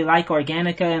I really like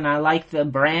Organica, and I like the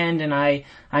brand, and I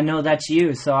know that's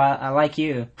you, so I like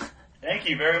you. Thank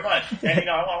you very much. And,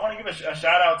 I want to give a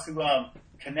shout out to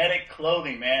Kinetic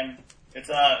Clothing, man. It's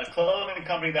a clothing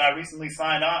company that I recently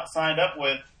signed up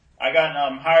with. I got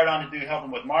hired on to help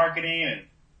them with marketing,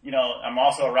 and, I'm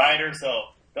also a writer, so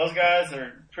those guys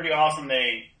are pretty awesome.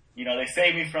 They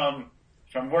saved me from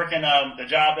working the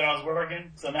job that I was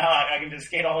working, so now I can just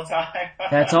skate all the time.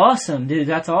 That's awesome, dude.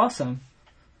 That's awesome.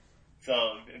 So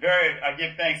I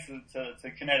give thanks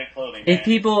to Kinetic Clothing. If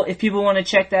people want to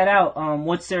check that out,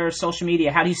 what's their social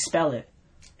media? How do you spell it?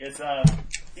 It's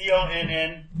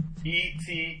CONNETIC,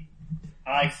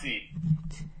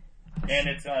 and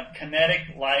it's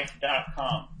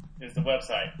kineticlife.com is the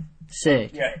website.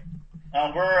 Sick. Yeah,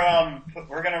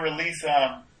 we're gonna release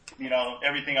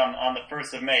everything on the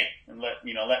 1st of May and let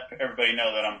everybody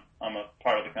know that I'm a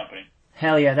part of the company.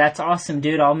 Hell yeah, that's awesome,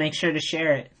 dude. I'll make sure to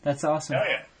share it. That's awesome. Hell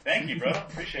yeah. Thank you, brother.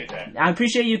 Appreciate that. I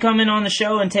appreciate you coming on the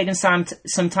show and taking some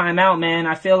time out, man.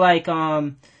 I feel like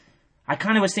I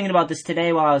kind of was thinking about this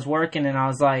today while I was working, and I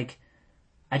was like,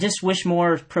 I just wish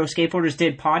more pro skateboarders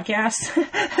did podcasts.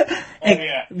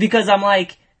 Yeah. Because I'm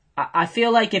like, I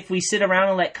feel like if we sit around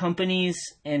and let companies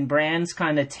and brands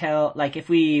kind of tell, like if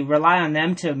we rely on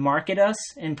them to market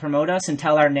us and promote us and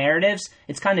tell our narratives,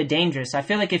 it's kind of dangerous. I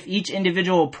feel like if each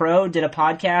individual pro did a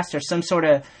podcast or some sort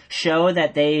of show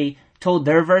that they told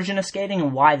their version of skating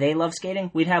and why they love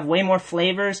skating, we'd have way more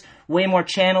flavors, way more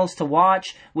channels to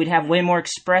watch, we'd have way more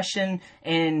expression,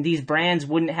 and these brands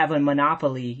wouldn't have a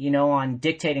monopoly, on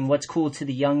dictating what's cool to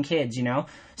the young kids,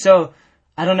 So,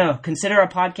 I don't know, consider a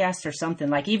podcast or something.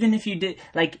 Like, even if you did,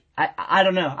 like, I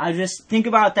don't know, I just think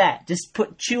about that. Just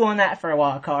chew on that for a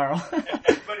while, Carl.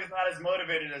 Everybody's not as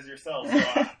motivated as yourself, so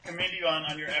I commend you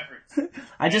on your efforts.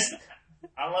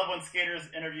 I love when skaters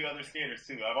interview other skaters,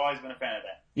 too. I've always been a fan of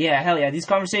that. Yeah, hell yeah. These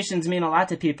conversations mean a lot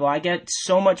to people. I get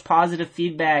so much positive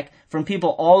feedback from people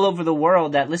all over the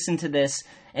world that listen to this,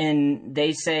 and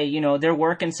they say, they're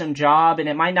working some job, and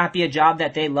it might not be a job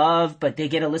that they love, but they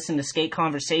get to listen to skate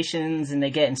conversations, and they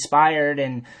get inspired,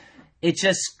 and it's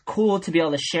just cool to be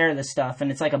able to share this stuff, and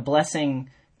it's like a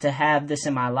blessing to have this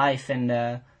in my life, and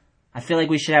I feel like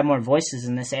we should have more voices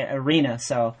in this arena,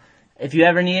 so if you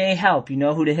ever need any help, you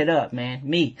know who to hit up, man.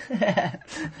 Me.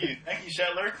 Thank you,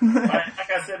 Shetler. Like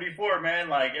I said before, man.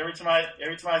 Like every time I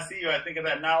see you, I think of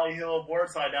that Nolly Hill board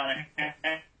slide down a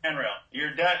handrail.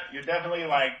 You're definitely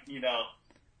like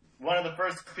one of the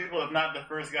first people, if not the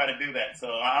first guy to do that. So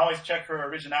I always check for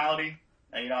originality.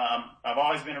 And, I've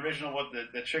always been original with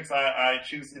the tricks I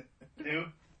choose to do.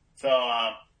 So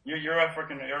you're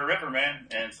a ripper, man,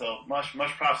 and so much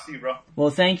props to you, bro. Well,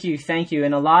 thank you,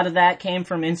 and a lot of that came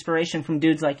from inspiration from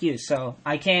dudes like you. So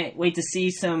I can't wait to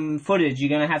see some footage. You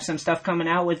gonna have some stuff coming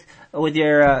out with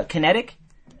your Kinetic?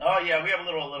 Oh yeah, we have a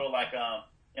little like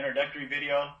introductory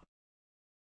video,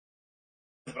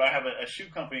 but I have a shoe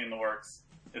company in the works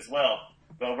as well.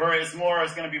 But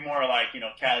it's gonna be more like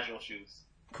casual shoes.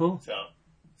 Cool. So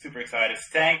super excited.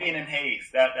 Stangian and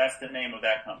Hayes. That's the name of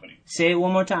that company. Say it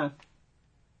one more time.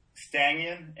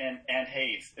 Stangian and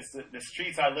Hayes. It's the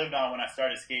streets I lived on when I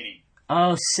started skating.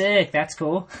 Oh, sick. That's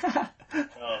cool.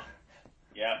 So,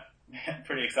 yeah,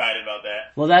 pretty excited about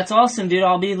that. Well, that's awesome, dude.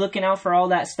 I'll be looking out for all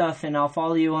that stuff, and I'll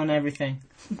follow you on everything.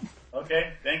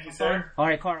 Okay. Thank you, sir. All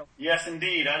right, Carl. Yes,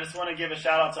 indeed. I just want to give a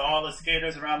shout-out to all the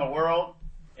skaters around the world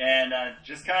and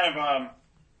just kind of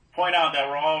point out that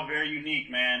we're all very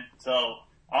unique, man. So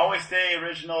always stay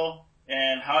original.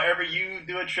 And however you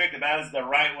do a trick, that is the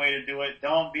right way to do it.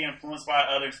 Don't be influenced by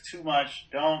others too much.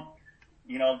 Don't,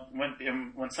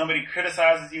 when somebody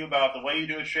criticizes you about the way you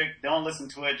do a trick, don't listen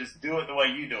to it. Just do it the way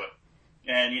you do it.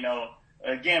 And,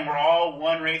 again, we're all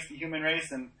one race, the human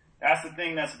race, and that's the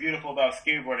thing that's beautiful about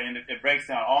skateboarding. It breaks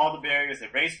down all the barriers, the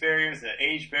race barriers, the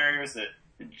age barriers, the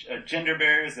gender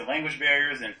barriers, the language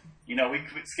barriers, and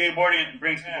skateboarding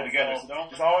brings people together. So don't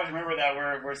just always remember that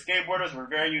we're skateboarders. We're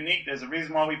very unique. There's a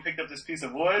reason why we picked up this piece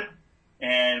of wood,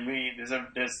 and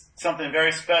there's something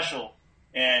very special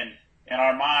in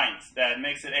our minds that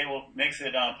makes it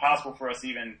possible for us to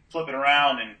even flip it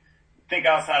around and think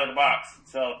outside of the box.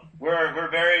 So we're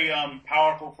very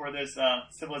powerful for this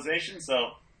civilization.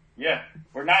 So yeah,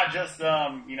 we're not just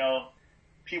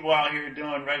people out here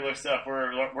doing regular stuff.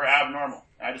 We're abnormal.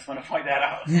 I just want to point that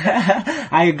out.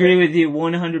 I agree with you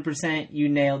 100%. You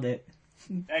nailed it.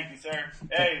 Thank you, sir.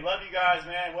 Hey, love you guys,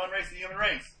 man. One race, the human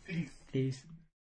race. Peace. Peace.